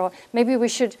over there, or maybe we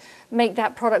should make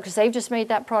that product because they've just made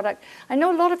that product. I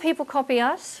know a lot of people copy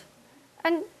us,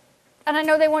 and I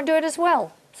know they won't do it as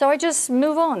well. So I just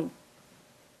move on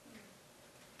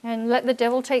and let the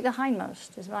devil take the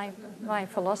hindmost is my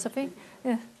philosophy.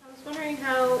 Yeah. I was wondering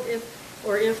how,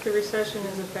 if the recession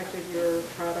has affected your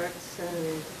products,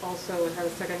 and also how the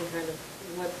second kind of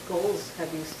what goals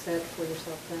have you set for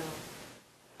yourself now?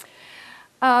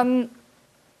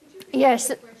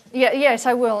 Yes, yes,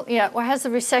 I will. Yeah, well, has the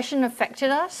recession affected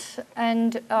us,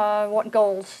 and what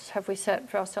goals have we set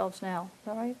for ourselves now? Is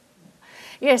that right?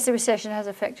 Yes, the recession has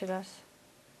affected us.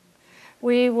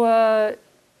 We were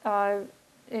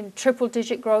in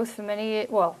triple-digit growth for many years,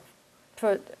 well,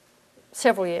 for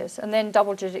several years, and then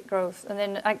double-digit growth, and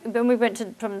then we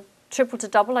went from triple to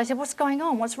double. I said, "What's going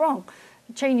on? What's wrong?"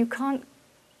 Jane, you can't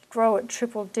grow at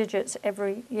triple digits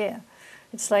every year.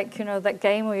 It's like, you know, that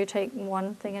game where you take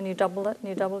one thing and you double it, and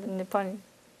you double it, and you finally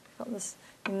got this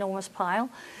enormous pile.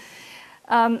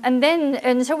 But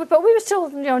we were still,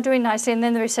 you know, doing nicely, and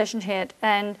then the recession hit,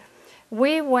 and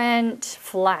we went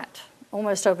flat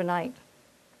almost overnight.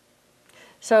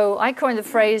 So I coined the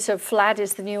phrase of flat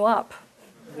is the new up.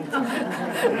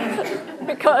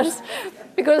 because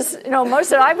you know,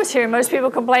 I was hearing most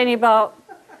people complaining about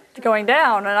going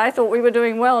down, and I thought we were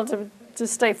doing well to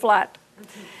stay flat.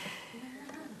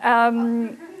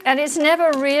 And it's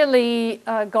never really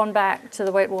gone back to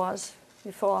the way it was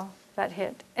before that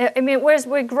hit. I mean,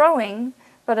 we're growing,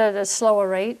 but at a slower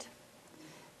rate.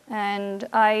 And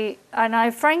I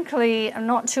frankly am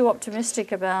not too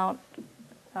optimistic about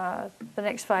the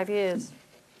next 5 years.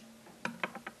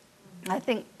 I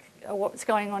think what's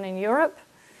going on in Europe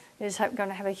is going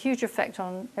to have a huge effect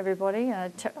on everybody. I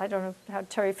don't know how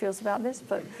Terry feels about this,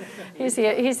 but he's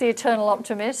the eternal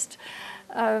optimist.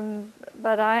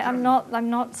 But I'm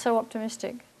not so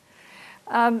optimistic.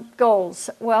 Goals.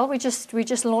 Well, we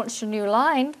just launched a new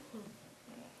line.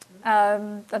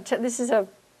 This is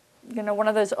one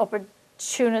of those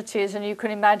opportunities, and you can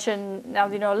imagine now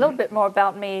you know a little bit more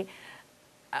about me,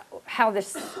 how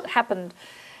this happened.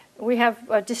 We have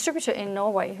a distributor in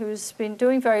Norway who's been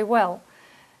doing very well,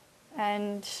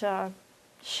 and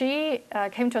she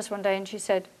came to us one day and she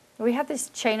said, "We have this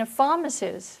chain of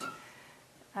pharmacies."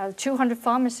 200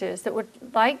 pharmacies that would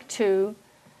like to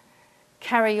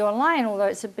carry your line, although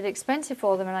it's a bit expensive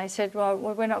for them. And I said, well,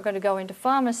 we're not going to go into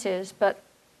pharmacies, but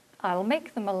I'll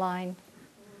make them a line.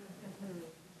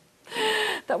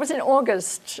 That was in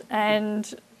August,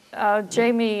 and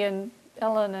Jamie and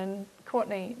Ellen and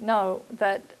Courtney know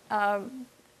that I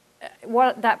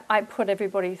put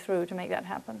everybody through to make that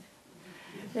happen,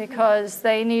 because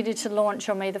they needed to launch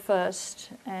on May the 1st,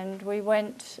 and we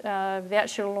went, the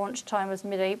actual launch time was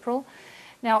mid-April.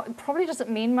 Now, it probably doesn't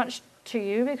mean much to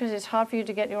you because it's hard for you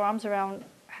to get your arms around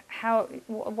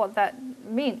what that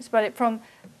means, but from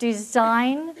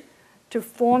design to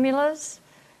formulas,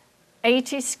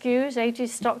 80 SKUs, 80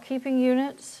 stock keeping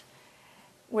units,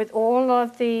 with all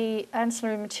of the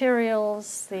ancillary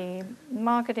materials, the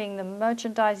marketing, the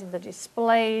merchandising, the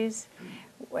displays,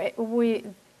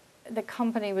 the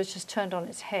company was just turned on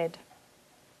its head.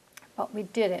 But we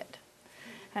did it.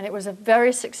 And it was a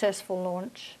very successful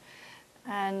launch.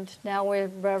 And now we're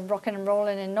rocking and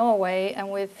rolling in Norway, and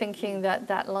we're thinking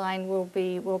that line will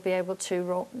be able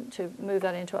to move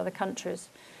that into other countries.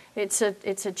 It's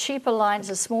a cheaper line, it's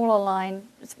a smaller line.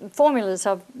 Formulas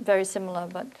are very similar,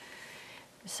 but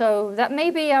so that may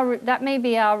be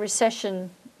our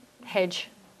recession hedge.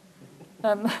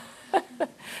 Yeah.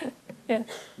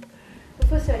 Well,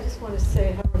 firstly, I just want to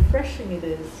say how refreshing it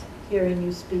is hearing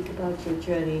you speak about your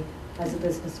journey as a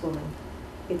businesswoman.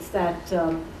 It's that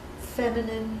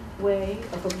feminine way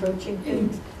of approaching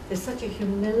things. There's such a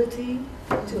humility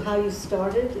to how you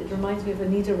started. It reminds me of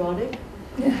Anita Roddick,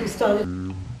 who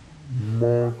started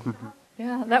marketing.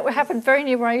 Yeah, that happened very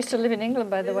near where I used to live in England,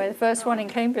 by the way, the first one in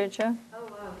Cambridge. Yeah. Oh,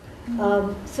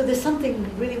 wow. So there's something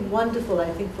really wonderful, I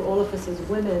think, for all of us as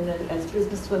women, as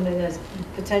businesswomen, as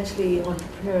potentially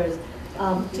entrepreneurs,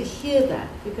 to hear that,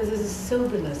 because there's a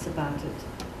soberness about it.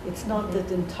 It's not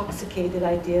that intoxicated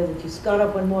idea that you got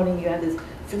up one morning, you had this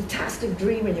fantastic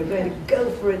dream and you're going to go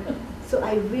for it. So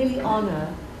I really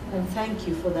honor and thank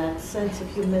you for that sense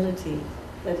of humility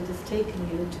that it has taken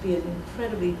you to be an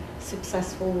incredibly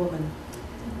successful woman.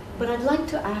 But I'd like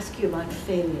to ask you about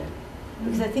failure,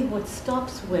 because I think what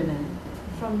stops women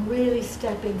from really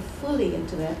stepping fully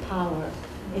into their power,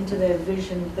 into their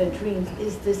vision, their dreams,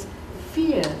 is this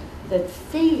fear that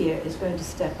failure is going to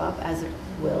step up, as it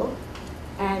will,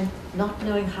 and not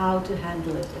knowing how to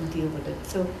handle it and deal with it.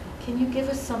 So can you give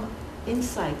us some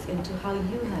insights into how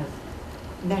you have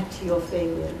met your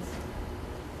failures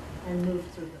and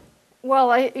moved through them?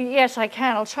 Well, yes, I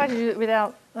can. I'll try to do it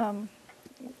without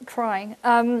crying.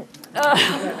 You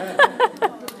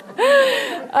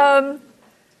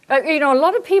know, a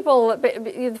lot of people,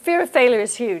 the fear of failure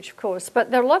is huge, of course,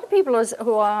 but there are a lot of people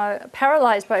who are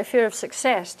paralyzed by fear of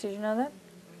success. Did you know that?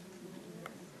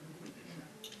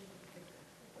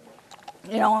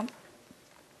 You know,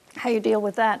 how you deal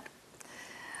with that.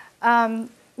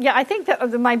 Yeah, I think that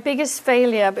my biggest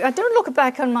failure, I don't look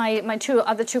back on my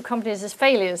other two companies as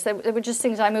failures. They were just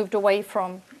things I moved away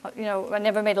from. You know, I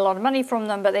never made a lot of money from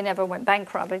them, but they never went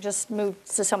bankrupt. I just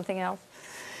moved to something else.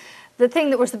 The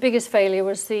thing that was the biggest failure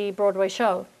was the Broadway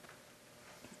show.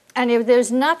 And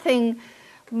there's nothing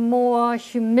more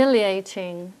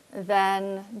humiliating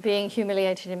than being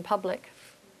humiliated in public.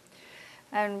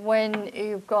 And when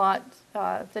you've got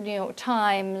the New York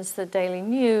Times, the Daily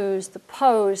News, the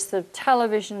Post, the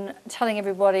television telling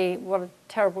everybody what a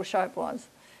terrible show it was.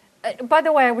 By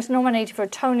the way, I was nominated for a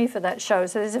Tony for that show,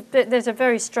 so there's a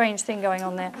very strange thing going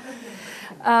on there.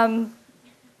 And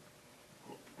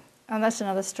that's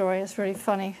another story. It's really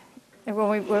funny. When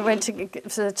we went to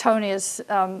the Tonys,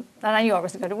 and I knew I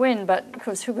wasn't going to win, but of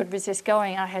course, who could resist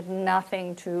going? I had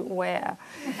nothing to wear.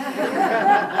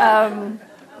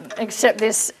 Except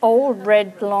this old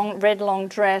red long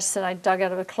dress that I dug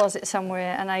out of a closet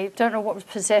somewhere, and I don't know what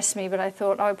possessed me, but I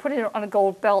thought, oh, I put it on a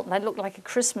gold belt, and I looked like a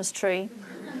Christmas tree.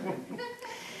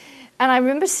 And I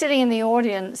remember sitting in the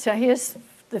audience. So here's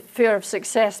the fear of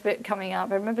success bit coming up.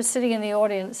 I remember sitting in the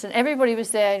audience, and everybody was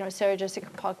there. You know, Sarah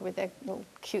Jessica Parker with their little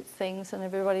cute things, and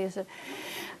everybody is. And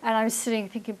I was sitting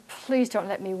thinking, please don't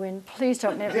let me win. Please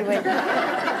don't let me win.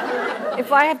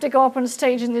 If I have to go up on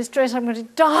stage in this dress, I'm going to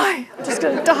die. I'm just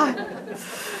going to die.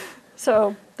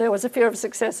 So there was a fear of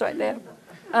success right there.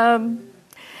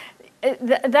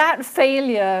 That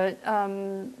failure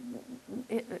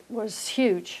it was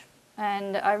huge.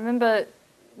 And I remember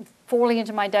falling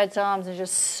into my dad's arms and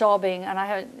just sobbing.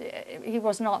 And he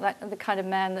was not the kind of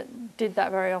man that did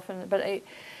that very often. But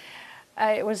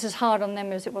it was as hard on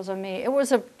them as it was on me. It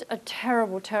was a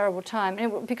terrible, terrible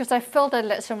time. Because I felt I'd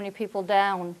let so many people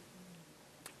down.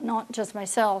 Not just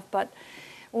myself, but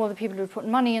all the people who put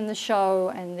money in the show,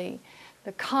 and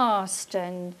the cast,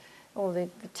 and all the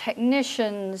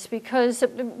technicians, because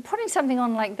putting something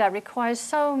on like that requires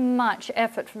so much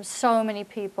effort from so many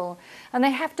people, and they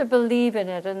have to believe in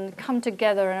it and come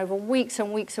together and over weeks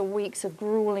and weeks and weeks of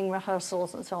grueling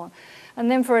rehearsals and so on. And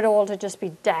then for it all to just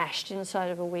be dashed inside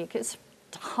of a week, it's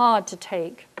hard to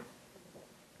take.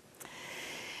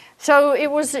 So it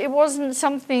wasn't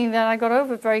something that I got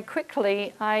over very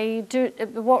quickly.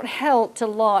 What helped a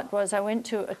lot was I went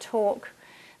to a talk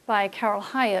by Carol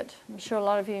Hyatt. I'm sure a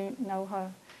lot of you know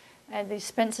her, at the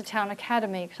Spencertown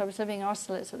Academy, because I was living in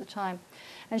Austerlitz at the time.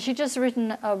 And she'd just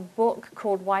written a book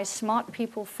called Why Smart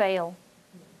People Fail.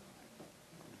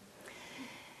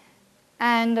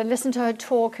 And I listened to her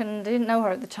talk, and I didn't know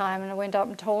her at the time, and I went up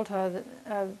and told her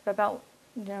that, about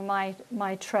my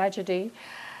tragedy.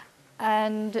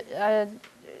 And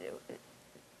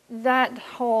that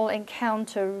whole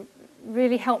encounter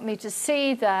really helped me to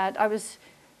see that I was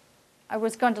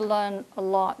going to learn a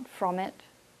lot from it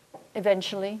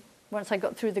eventually, once I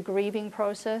got through the grieving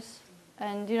process.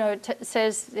 And, you know, it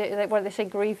says, what they say,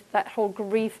 grief, that whole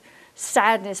grief,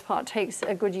 sadness part takes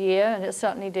a good year, and it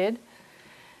certainly did,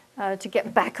 to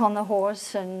get back on the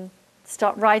horse and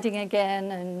start writing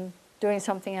again and doing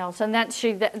something else. And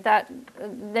that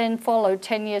then followed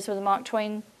 10 years with the Mark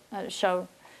Twain show,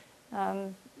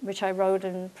 which I wrote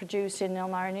and produced in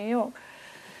Elmira, New York.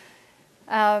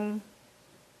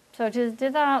 So did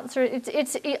that answer?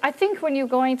 I think when you're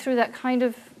going through that kind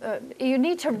of, you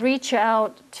need to reach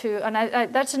out to,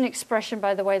 and that's an expression,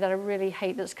 by the way, that I really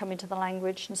hate that's come into the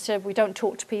language. Instead, we don't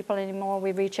talk to people anymore,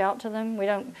 we reach out to them. We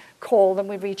don't call them,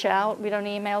 we reach out. We don't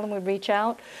email them, we reach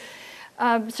out.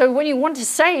 So when you want to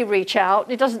say reach out,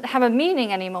 it doesn't have a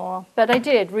meaning anymore. But I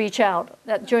did reach out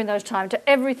during those times to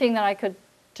everything that I could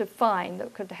find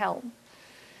that could help.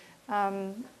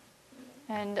 And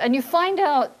you find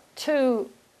out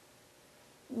too,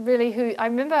 really who, I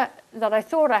remember that I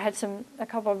thought I had a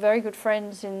couple of very good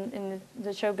friends in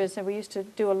the show business. We used to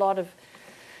do a lot of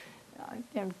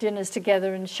dinners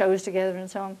together and shows together and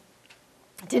so on.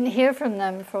 I didn't hear from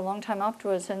them for a long time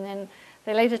afterwards, and then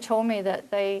they later told me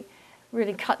that they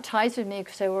really cut ties with me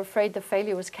because they were afraid the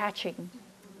failure was catching.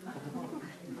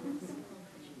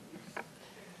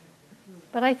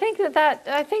 But I think I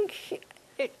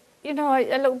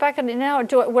look back on it now,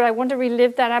 would I want to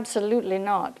relive that? Absolutely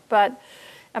not. But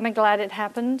am I glad it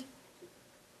happened?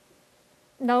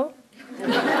 No.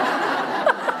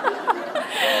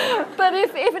 But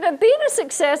if it had been a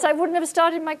success, I wouldn't have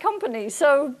started my company.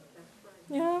 So,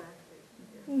 yeah.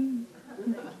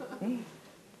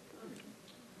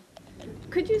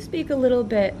 Could you speak a little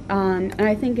bit on, and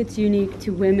I think it's unique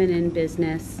to women in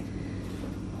business,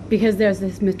 because there's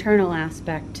this maternal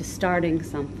aspect to starting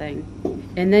something.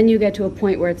 And then you get to a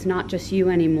point where it's not just you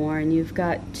anymore, and you've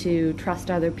got to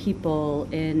trust other people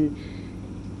and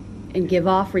give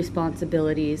off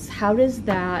responsibilities. How does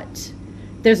that,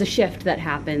 there's a shift that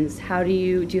happens. Do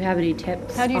you have any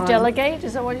tips? How do you delegate?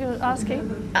 Is that what you're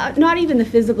asking? Not even the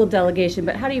physical delegation,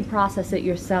 but how do you process it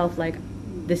yourself? Like,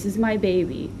 this is my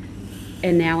baby,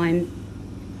 and now I'm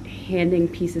handing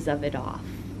pieces of it off.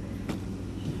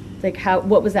 Like,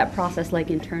 what was that process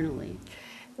like internally?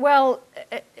 Well,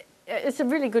 it's a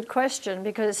really good question,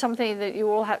 because it's something that you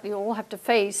all have to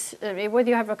face. I mean, whether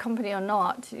you have a company or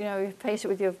not, you face it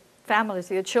with your families,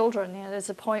 with your children. There's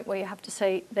a point where you have to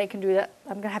say, they can do that.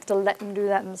 I'm going to have to let them do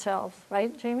that themselves,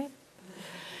 right, Jamie?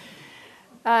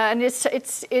 And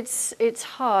it's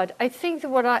hard. I think that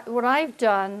what I've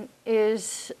done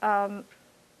is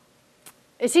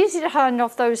it's easy to hand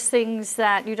off those things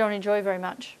that you don't enjoy very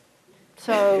much.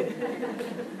 So,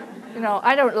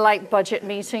 I don't like budget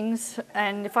meetings,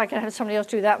 and if I can have somebody else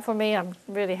do that for me, I'm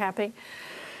really happy.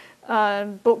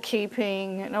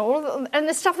 Bookkeeping, and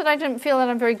the stuff that I don't feel that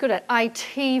I'm very good at.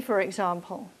 IT, for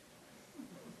example.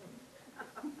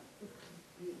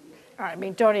 I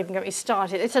mean, don't even get me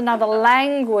started. It's another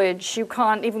language. You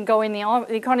can't even go in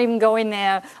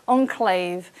their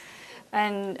enclave,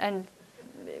 and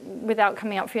without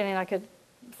coming out feeling like a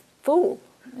fool.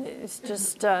 It's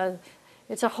just.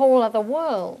 It's a whole other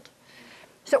world.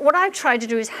 So what I've tried to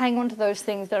do is hang on to those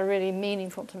things that are really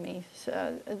meaningful to me.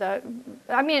 So it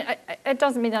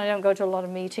doesn't mean that I don't go to a lot of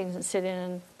meetings and sit in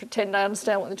and pretend I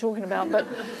understand what they're talking about,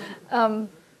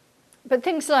 but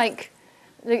things like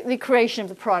the creation of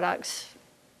the products,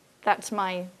 that's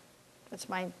my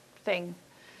thing.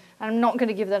 And I'm not going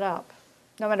to give that up,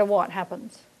 no matter what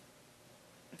happens.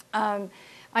 I'm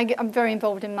very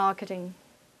involved in marketing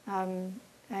and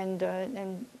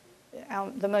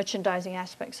the merchandising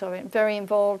aspects of it. Very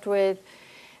involved with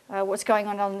what's going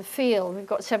on in the field. We've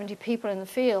got 70 people in the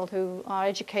field who are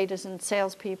educators and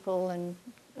salespeople and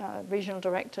regional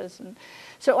directors, and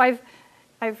so I've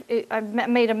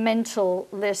made a mental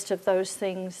list of those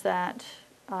things that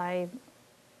I'm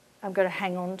going to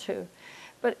hang on to.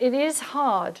 But it is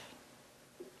hard.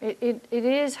 It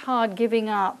is hard giving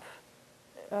up.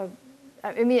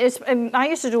 I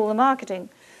used to do all the marketing,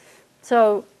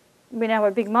 so we now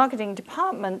have a big marketing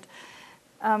department,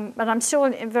 and I'm still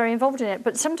very involved in it.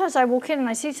 But sometimes I walk in and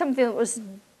I see something that was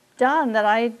done that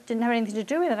I didn't have anything to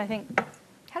do with, and I think,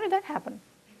 how did that happen?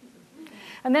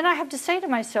 And then I have to say to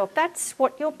myself, that's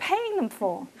what you're paying them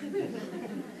for.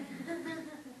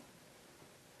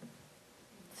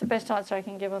 It's the best answer I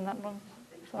can give on that one.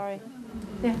 Sorry.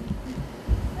 Yeah.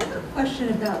 I have a question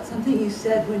about something you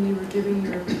said when you were giving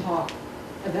your talk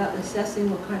about assessing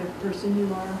what kind of person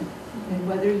you are and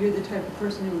whether you're the type of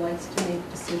person who likes to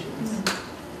make decisions.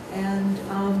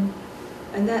 Mm-hmm.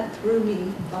 And that threw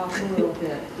me off a little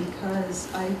bit, because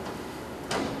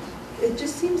it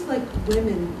just seems like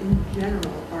women in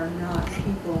general are not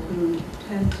people who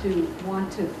tend to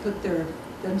want to put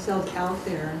themselves out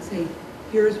there and say,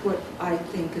 here's what I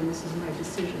think and this is my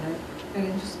decision. I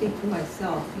can just speak for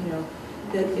myself,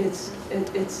 that it's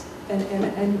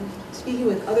and speaking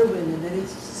with other women, that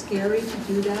it's scary to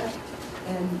do that,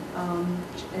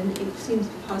 and it seems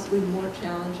possibly more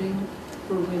challenging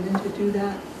for women to do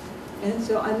that. And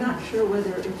so I'm not sure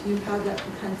whether, if you have that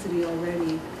propensity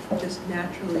already, just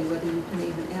naturally, whether you can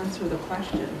even answer the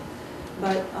question.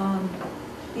 But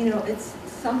it's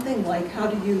something like, how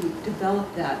do you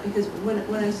develop that? Because when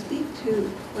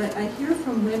I hear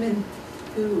from women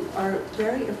who are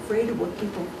very afraid of what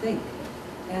people think,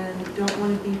 and don't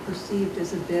want to be perceived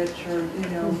as a bitch, or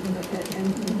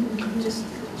and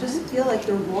just feel like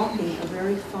they're walking a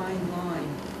very fine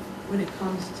line when it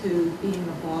comes to being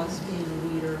a boss, being a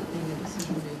leader, being a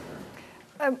decision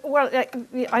maker. Well,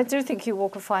 I do think you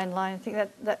walk a fine line. I think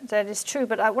that is true.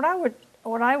 But what I would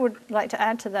what I would like to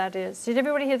add to that is, did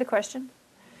everybody hear the question?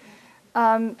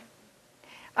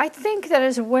 I think that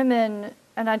as women,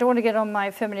 and I don't want to get on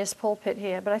my feminist pulpit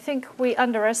here, but I think we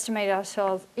underestimate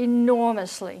ourselves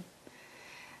enormously.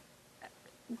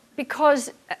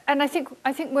 Because, and I think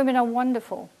women are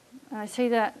wonderful. And I say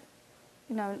that,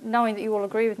 knowing that you all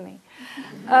agree with me.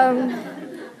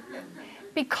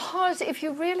 Because if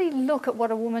you really look at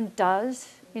what a woman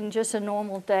does in just a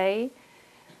normal day,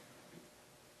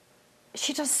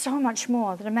 she does so much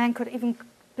more than a man could even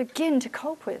begin to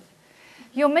cope with.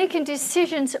 You're making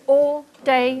decisions all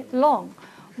day long,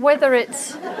 whether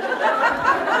it's...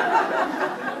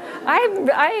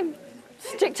 I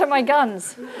stick to my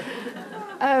guns.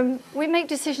 We make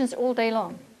decisions all day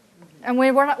long, and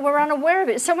we're unaware of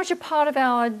it. It's so much a part of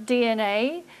our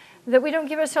DNA that we don't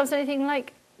give ourselves anything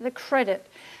like the credit.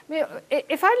 I mean,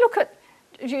 if I look at,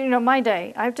 my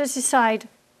day, I have to decide,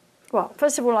 well,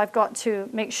 first of all, I've got to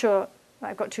make sure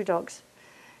I've got 2 dogs,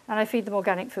 and I feed them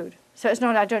organic food. So it's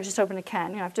not, I don't just open a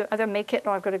can. I have to either make it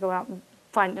or I've got to go out and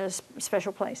find a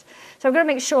special place. So I've got to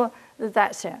make sure that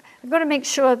that's there. I've got to make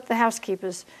sure the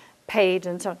housekeeper's paid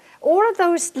and so on. All of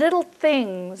those little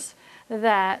things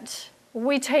that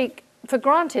we take for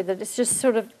granted, that it's just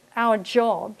sort of our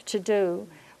job to do,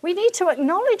 we need to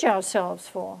acknowledge ourselves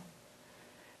for.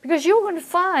 Because you're going to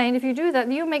find, if you do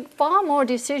that, you make far more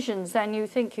decisions than you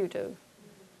think you do.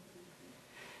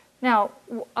 Now,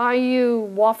 are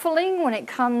you waffling when it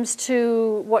comes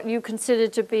to what you consider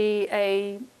to be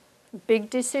a big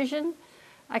decision?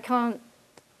 I can't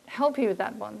help you with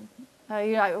that one.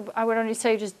 I would only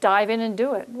say just dive in and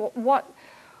do it.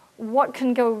 What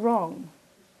can go wrong?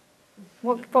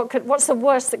 What's the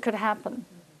worst that could happen?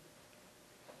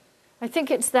 I think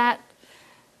it's that,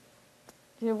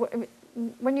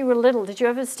 when you were little, did you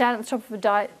ever stand at the top of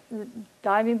a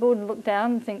diving board and look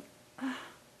down and think, can I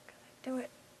do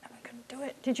it? Do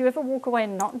it. Did you ever walk away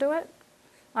and not do it?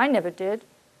 I never did.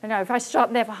 If I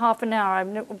stopped there for half an hour,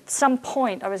 at some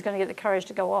point I was going to get the courage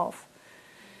to go off.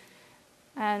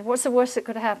 And what's the worst that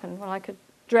could happen? Well, I could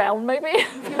drown maybe.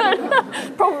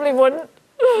 Probably wouldn't.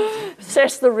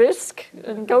 Assess the risk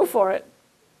and go for it.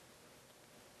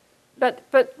 But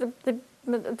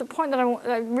the point that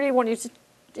I really want you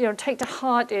to take to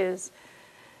heart is,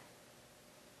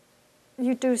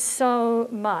 you do so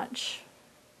much.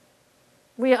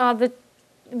 We are the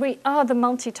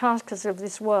multitaskers of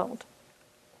this world.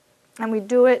 And we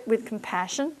do it with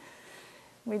compassion.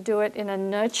 We do it in a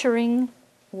nurturing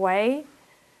way.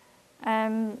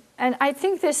 And I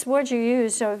think this word you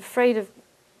use, so afraid of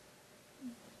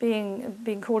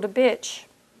being called a bitch,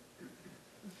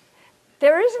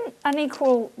 there isn't an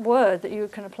equal word that you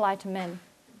can apply to men.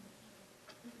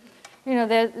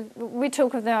 We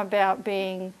talk with them about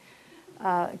being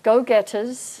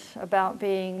go-getters, about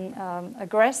being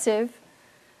aggressive,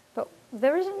 but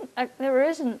there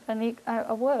isn't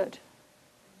a word.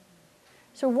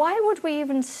 So why would we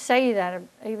even say that,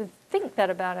 even think that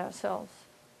about ourselves?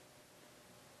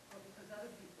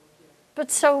 But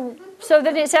so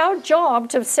then it's our job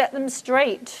to set them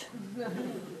straight,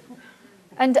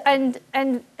 and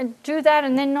do that,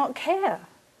 and then not care.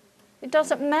 It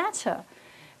doesn't matter.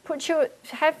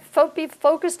 Be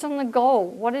focused on the goal,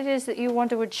 what it is that you want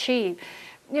to achieve.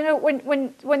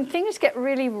 When things get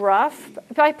really rough,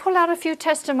 I pull out a few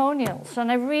testimonials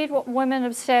and I read what women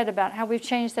have said about how we've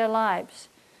changed their lives.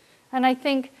 And I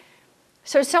think,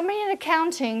 so somebody in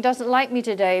accounting doesn't like me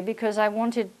today because I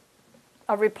wanted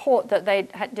a report that they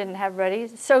didn't have ready.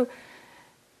 So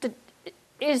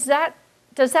does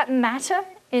that matter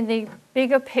in the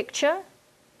bigger picture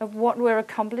of what we're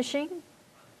accomplishing?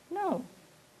 No.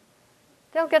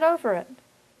 They'll get over it.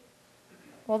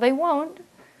 Well, they won't,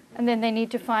 and then they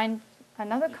need to find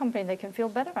another company they can feel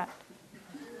better at.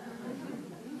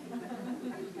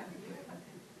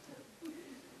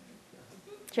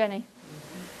 Jenny.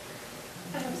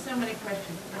 I have so many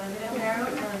questions, but I'm going to narrow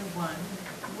it down to one,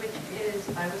 which is,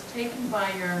 I was taken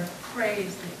by your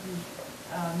phrase that you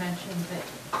mentioned that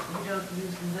you don't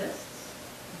use lists.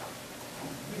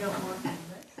 You don't work on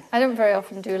lists. I don't very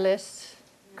often do lists.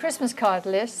 Christmas card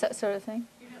lists, that sort of thing.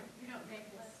 You don't make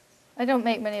lists? I don't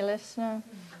make many lists, no.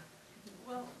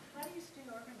 Well, how do you stay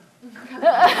organized?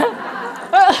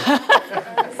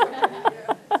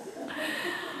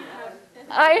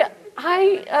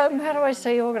 How do I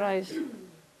stay organized?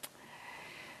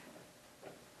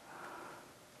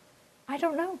 I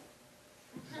don't know.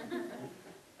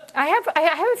 I have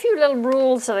a few little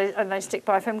rules that I stick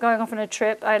by. If I'm going off on a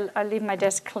trip, I leave my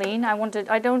desk clean. I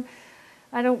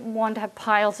don't want to have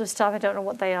piles of stuff. I don't know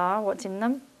what they are, what's in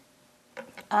them.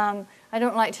 I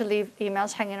don't like to leave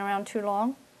emails hanging around too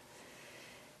long.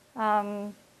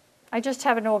 I just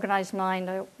have an organized mind.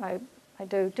 I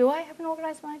do. Do I have an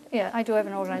organized mind? Yeah, I do have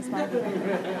an organized mind.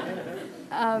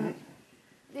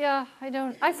 Yeah, I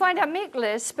don't. I find I make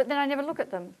lists, but then I never look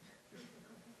at them.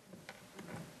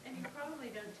 And you probably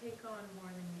don't take on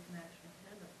more than you can actually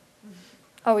handle.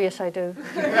 Oh, yes, I do.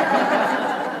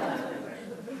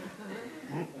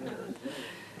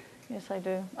 Yes, I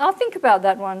do. I'll think about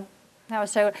that one. How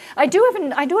so? I do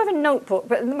have a notebook,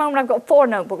 but at the moment I've got 4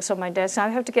 notebooks on my desk. I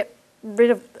have to get rid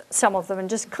of some of them and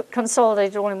just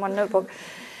consolidate it all in one notebook.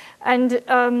 And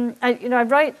I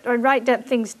write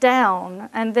things down,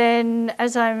 and then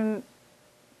I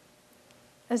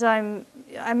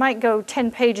might go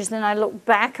 10 pages, then I look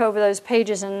back over those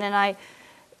pages, and then I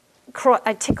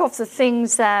tick off the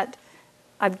things that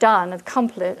I've done,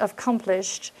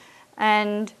 accomplished,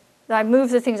 and I move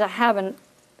the things I haven't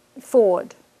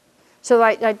forward, so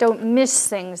I don't miss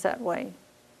things that way.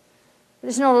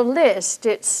 It's not a list.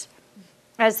 It's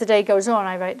as the day goes on,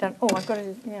 I write down, oh, I've got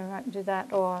to do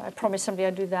that, or I promised somebody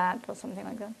I'd do that, or something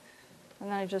like that.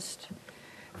 And then I just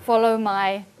follow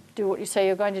my do what you say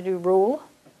you're going to do rule,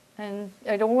 and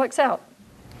it all works out.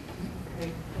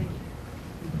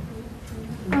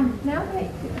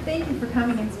 Thank you for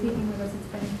coming and speaking with us. It's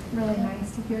been really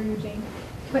nice to hear you, Jane.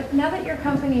 But now that your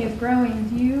company is growing,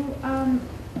 do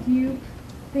you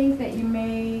think that you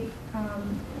may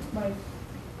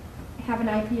have an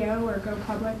IPO or go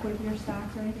public with your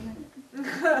stocks or anything like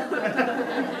that?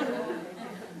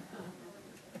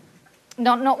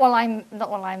 Not while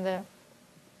I'm there.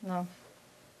 No.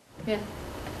 Yeah.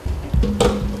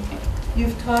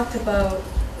 You've talked about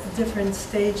different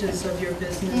stages of your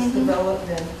business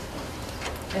development,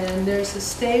 and there's a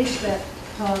stage that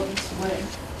comes when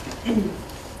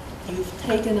you've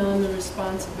taken on the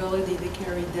responsibility to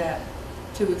carry debt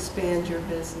to expand your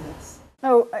business.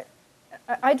 No,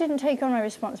 I didn't take on my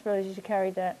responsibility to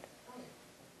carry debt.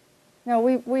 No,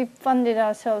 we funded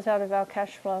ourselves out of our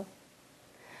cash flow.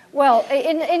 Well,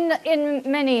 in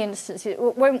many instances,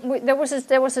 when there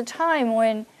was a time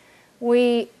when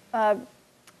we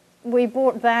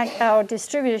bought back our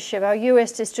distributorship, our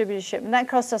U.S. distributorship, and that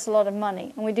cost us a lot of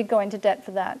money, and we did go into debt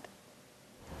for that.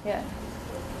 Yeah.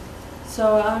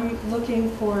 So I'm looking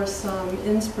for some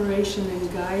inspiration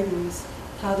and guidance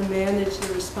how to manage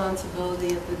the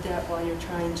responsibility of the debt while you're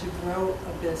trying to grow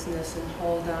a business and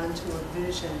hold on to a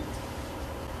vision.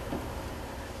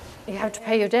 You have to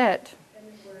pay your debt.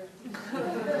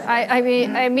 I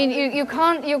mean, you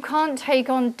can't take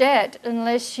on debt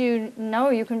unless you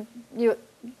know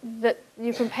that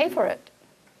you can pay for it.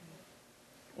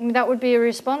 I mean, that would be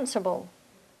irresponsible.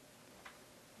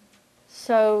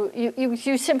 So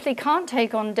you simply can't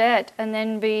take on debt and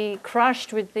then be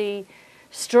crushed with the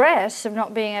stress of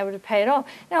not being able to pay it off.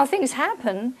 Now, things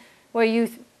happen where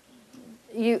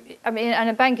and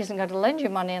a bank isn't going to lend you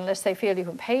money unless they feel you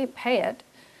can pay it.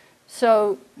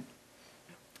 So,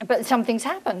 but some things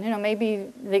happen. Maybe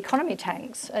the economy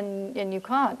tanks and you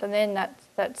can't, and then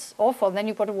that's awful. And then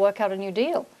you've got to work out a new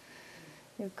deal.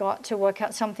 You've got to work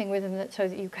out something with them so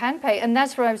that you can pay. And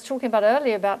that's what I was talking about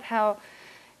earlier about how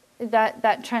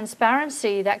that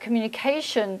transparency, that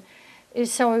communication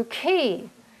is so key.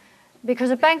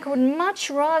 Because a bank would much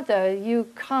rather you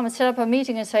come and set up a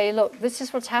meeting and say, look, this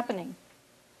is what's happening.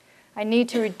 I need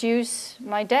to reduce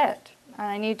my debt. And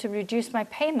I need to reduce my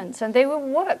payments. And they will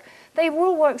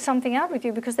work something out with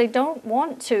you because they don't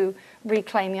want to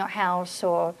reclaim your house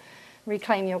or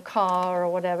reclaim your car or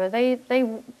whatever. They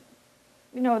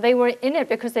were in it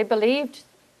because they believed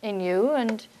in you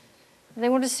and they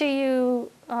want to see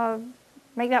you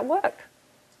make that work.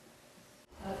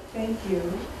 Thank you.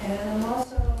 And I'm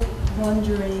also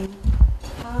wondering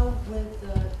how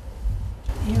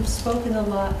you've spoken a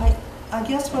lot. I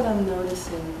guess what I'm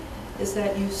noticing is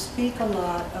that you speak a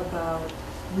lot about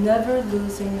never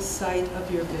losing sight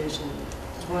of your vision.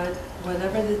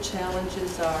 Whatever the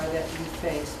challenges are that you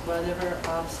face, whatever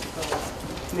obstacles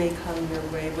may come your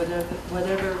way,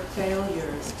 whatever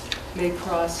failures may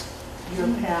cross your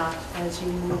path as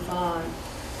you move on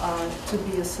to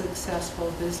be a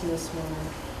successful businesswoman.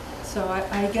 So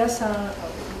I guess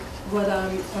what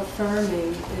I'm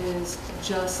affirming is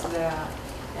just that.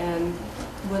 And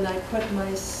when I put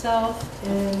myself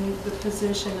in the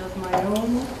position of my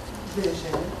own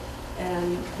vision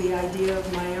and the idea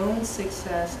of my own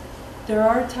success, there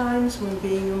are times when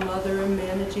being a mother and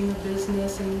managing a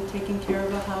business and taking care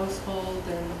of a household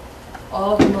and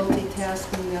all the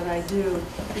multitasking that I do,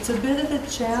 it's a bit of a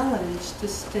challenge to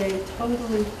stay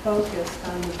totally focused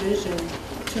on the vision,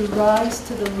 to rise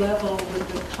to the level with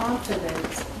the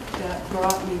confidence that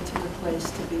brought me to the place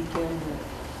to begin with.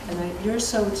 And you're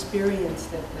so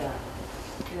experienced at that.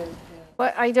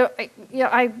 But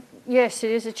yes, it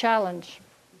is a challenge.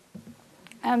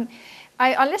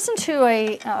 I listened to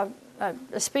a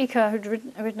speaker who'd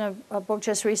written a book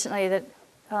just recently that,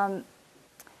 and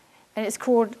it's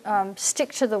called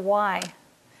Stick to the Why.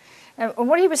 And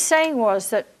what he was saying was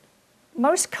that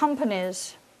most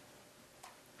companies,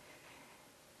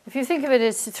 if you think of it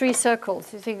as 3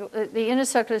 circles, you think the inner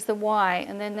circle is the why,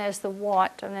 and then there's the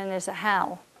what, and then there's the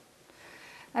how.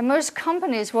 And most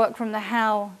companies work from the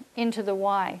how into the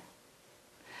why.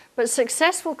 But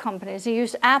successful companies, he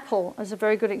used Apple as a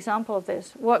very good example of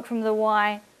this, work from the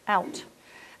why out.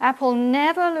 Apple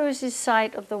never loses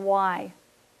sight of the why.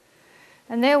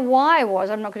 And their why was,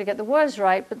 I'm not going to get the words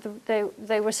right, but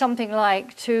they were something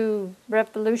like to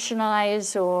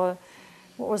revolutionize, or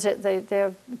what was it?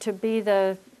 To be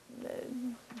the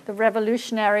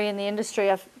revolutionary in the industry.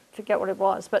 I forget what it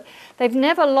was, but they've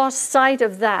never lost sight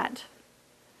of that.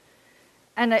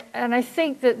 And I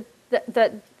think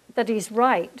that he's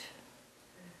right.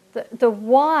 The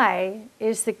why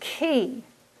is the key.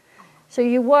 So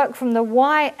you work from the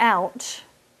why out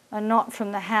and not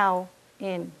from the how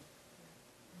in.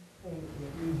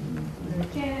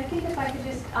 Jan, I think if I could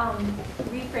just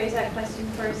rephrase that question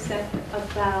for a step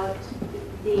about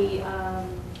the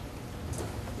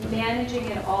managing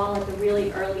it all at the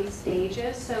really early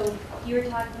stages. So you were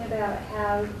talking about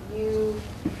how you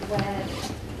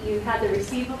had the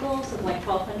receivables of like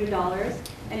 $1,200,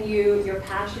 and your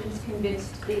passions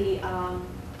convinced the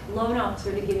loan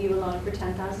officer to give you a loan for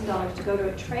 $10,000 to go to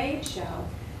a trade show.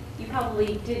 You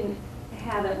probably didn't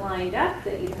have it lined up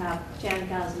that you'd have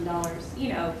 $10,000,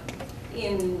 you know,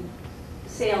 in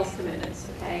sales commitments,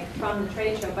 okay, from the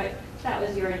trade show, but that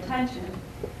was your intention.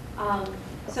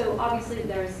 So obviously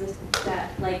there's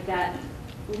that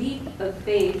leap of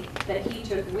faith that he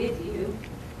took with you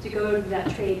to go to that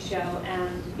trade show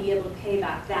and be able to pay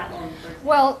back that loan.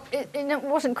 Well, it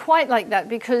wasn't quite like that,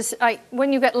 because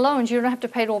when you get loans, you don't have to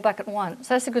pay it all back at once.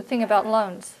 That's the good thing about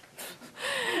loans.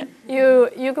 You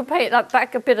can pay it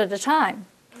back a bit at a time.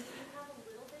 Did you have a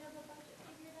little bit of a budget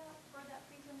figured out for that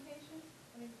presentation?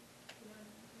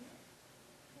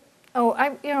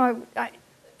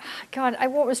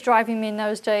 What was driving me in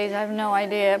those days, I have no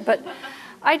idea. But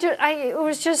it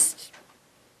was just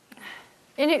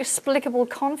inexplicable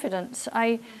confidence.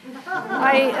 I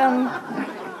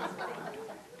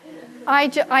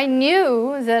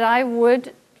knew that I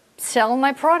would sell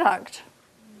my product,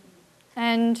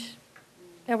 and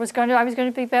I was going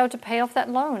to be able to pay off that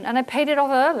loan, and I paid it off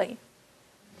early.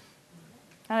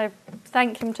 And I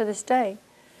thank him to this day.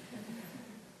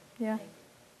 Yeah.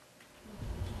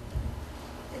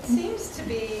 It seems to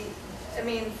be, I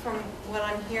mean, from what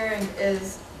I'm hearing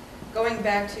is going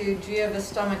back to, do you have a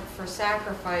stomach for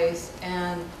sacrifice,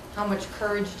 and how much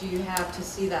courage do you have to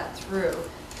see that through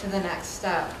to the next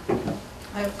step?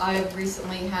 I've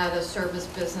recently had a service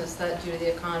business that, due to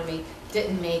the economy,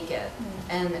 didn't make it,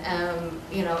 and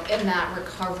you know, in that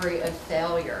recovery of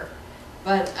failure.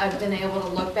 But I've been able to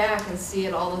look back and see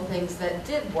at all the things that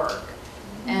did work,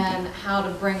 and how to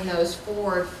bring those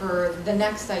forward for the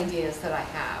next ideas that I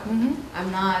have.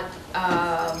 I'm not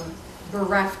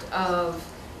bereft of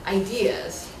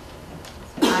ideas.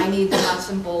 I need the nuts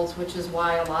and bolts, which is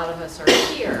why a lot of us are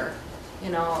here. You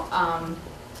know,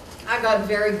 I got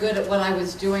very good at what I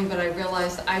was doing, but I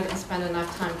realized I didn't spend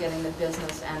enough time getting the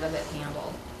business end of it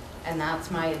handled. And that's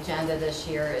my agenda this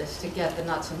year, is to get the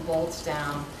nuts and bolts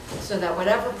down so that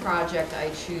whatever project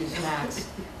I choose next,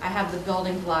 I have the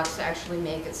building blocks to actually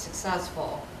make it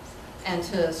successful and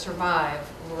to survive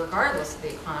regardless of the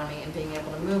economy, and being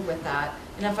able to move with that.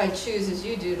 And if I choose, as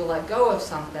you do, to let go of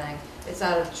something, it's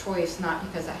out of choice, not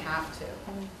because I have to.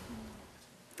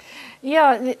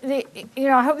 Yeah, you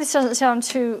know, I hope this doesn't sound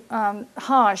too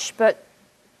harsh, but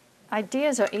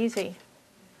ideas are easy.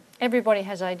 Everybody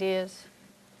has ideas.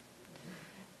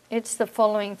 It's the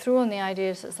following through on the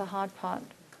ideas that's the hard part.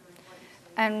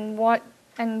 And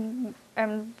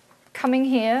coming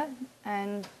here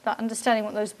and understanding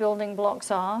what those building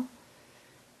blocks are,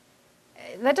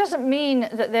 that doesn't mean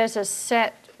that there's a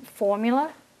set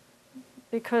formula,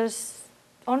 because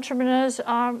entrepreneurs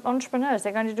are entrepreneurs.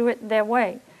 They're going to do it their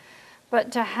way.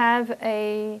 But to have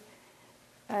an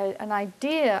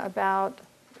idea about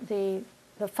the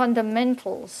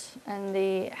fundamentals and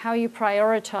how you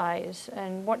prioritize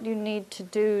and what you need to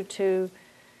do to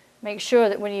make sure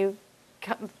that when you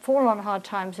fall on hard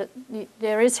times that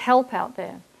there is help out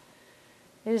there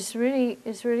is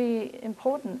really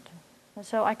important. And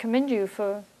so I commend you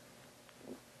for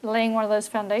laying one of those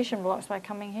foundation blocks by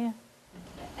coming here.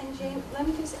 And Jane, let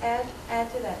me just add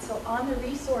to that. So on the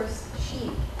resource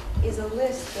sheet is a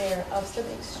list there of some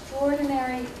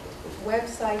extraordinary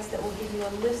websites that will give you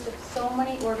a list of so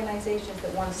many organizations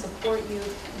that want to support you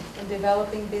in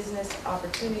developing business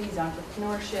opportunities,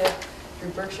 entrepreneurship,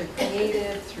 through Berkshire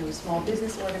Creative, through small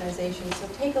business organizations. So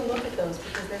take a look at those,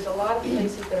 because there's a lot of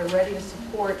places that are ready to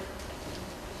support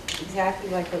exactly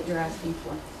like what you're asking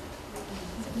for.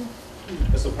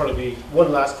 This will probably be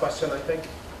one last question, I think.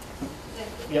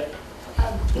 Yep.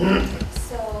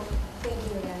 So, thank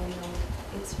you again. You know,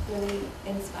 it's really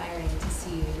inspiring to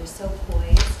see you. You're so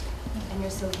poised, and you're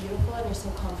so beautiful, and you're so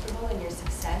comfortable in your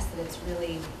success that it's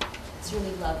really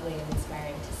lovely and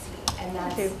inspiring to see. And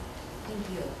that's, thank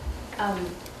you. And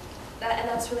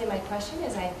that's really my question.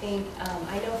 Is I think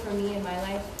I know for me in my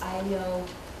life, I know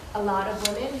a lot of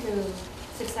women who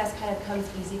success kind of comes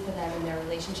easy for them, and their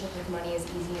relationship with money is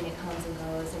easy, and it comes and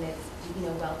goes, and it's, you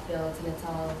know, wealth builds, and it's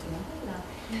all, you know.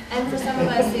 And for some of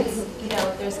us, it's, you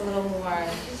know, there's a little more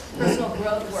personal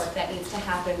growth work that needs to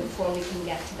happen before we can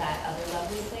get to that other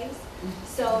lovely place.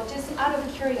 So just out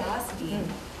of curiosity,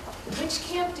 which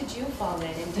camp did you fall in?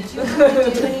 And did you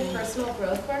have to do any personal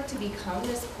growth work to become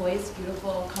this poised,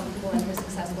 beautiful, comfortable, and her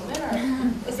successful woman, or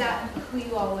is that who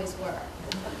you always were?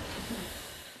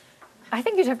 I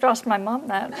think you'd have to ask my mum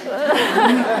that.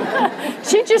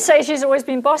 She'd just say she's always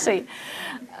been bossy.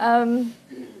 You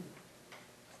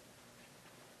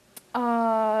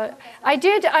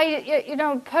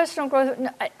know, personal growth,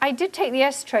 I did take the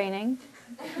S training.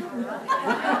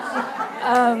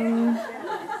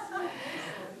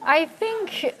 I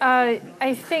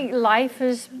think life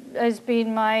has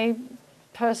been my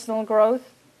personal growth.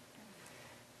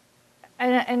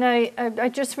 And I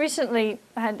just recently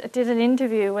did an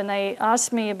interview when they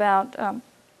asked me about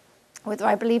whether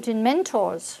I believed in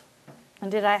mentors,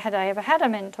 and had I ever had a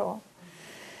mentor.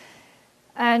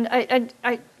 And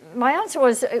my answer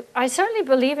was, I certainly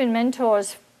believe in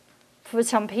mentors for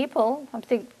some people. I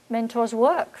think mentors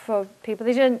work for people.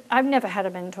 I've never had a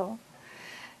mentor.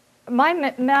 My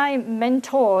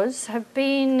mentors have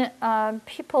been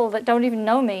people that don't even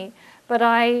know me, but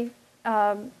I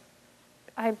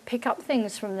pick up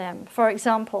things from them. For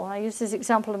example, I use this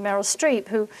example of Meryl Streep,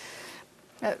 who,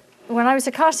 when I was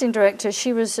a casting director,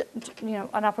 she was, you know,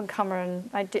 an up-and-comer, and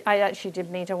I actually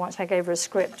did meet her once. I gave her a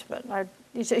script, but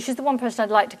she's the one person I'd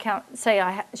like to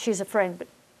say she's a friend, but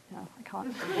no, I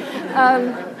can't.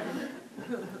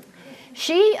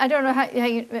 I don't know how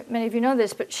many of you know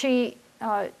this, but she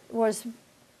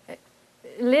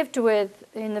lived with,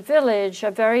 in the village,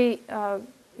 a very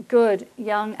good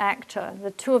young actor.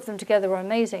 The two of them together were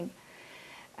amazing.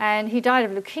 And he died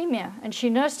of leukemia, and she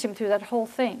nursed him through that whole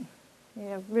thing. You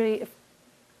know, really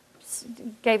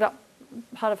gave up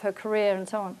part of her career and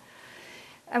so on.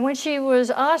 And when she was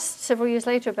asked several years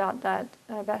later about that,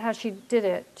 about how she did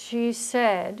it, she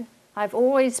said, "I've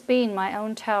always been my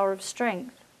own tower of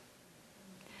strength."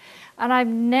 And I've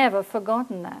never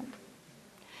forgotten that.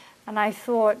 And I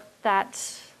thought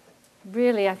that's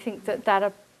really, I think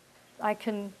that I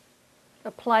can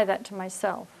apply that to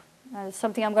myself. It's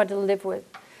something I'm going to live with.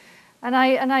 And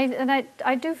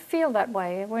I do feel that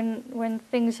way when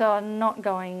things are not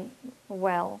going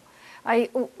well.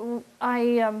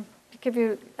 To give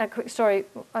you a quick story,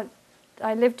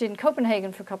 I lived in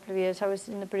Copenhagen for a couple of years. I was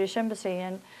in the British Embassy,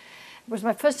 and it was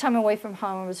my first time away from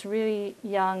home. I was really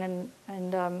young, and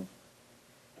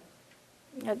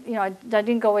you know, I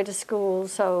didn't go away to school,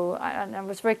 so I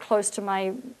was very close to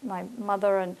my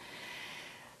mother, and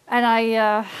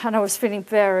I was feeling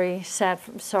very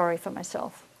sorry for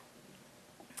myself.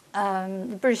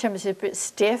 The British Embassy is a bit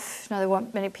stiff. You know, there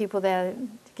weren't many people there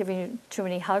giving you too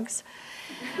many hugs,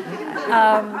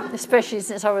 especially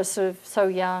since I was sort of so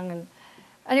young. And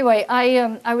anyway,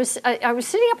 I was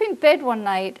sitting up in bed one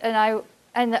night,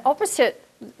 and the opposite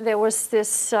there was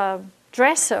this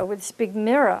dresser with this big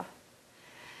mirror.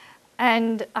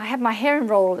 And I had my hair in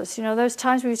rollers. You know, those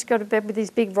times we used to go to bed with these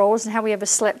big rollers, and how we ever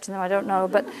slept in them, I don't know.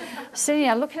 But sitting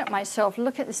there looking at myself,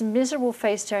 looking at this miserable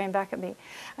face staring back at me.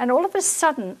 And all of a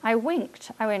sudden, I winked.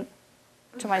 I went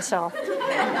to myself.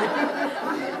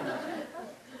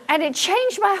 And it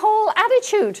changed my whole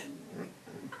attitude.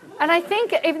 And I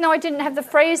think, even though I didn't have the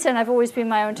phrase then, I've always been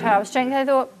my own tower of strength, I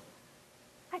thought,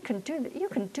 I can do this. You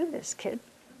can do this, kid.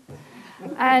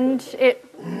 And it,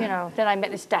 you know, then I met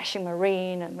this dashing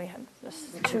Marine, and we had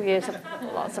this 2 years of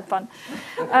lots of fun.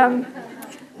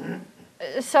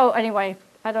 So anyway,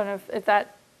 I don't know if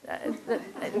that,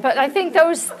 but I think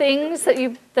those things that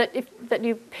you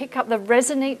pick up that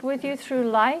resonate with you through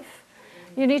life,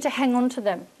 you need to hang on to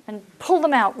them and pull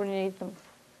them out when you need them.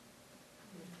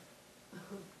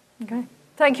 Okay.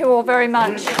 Thank you all very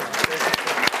much.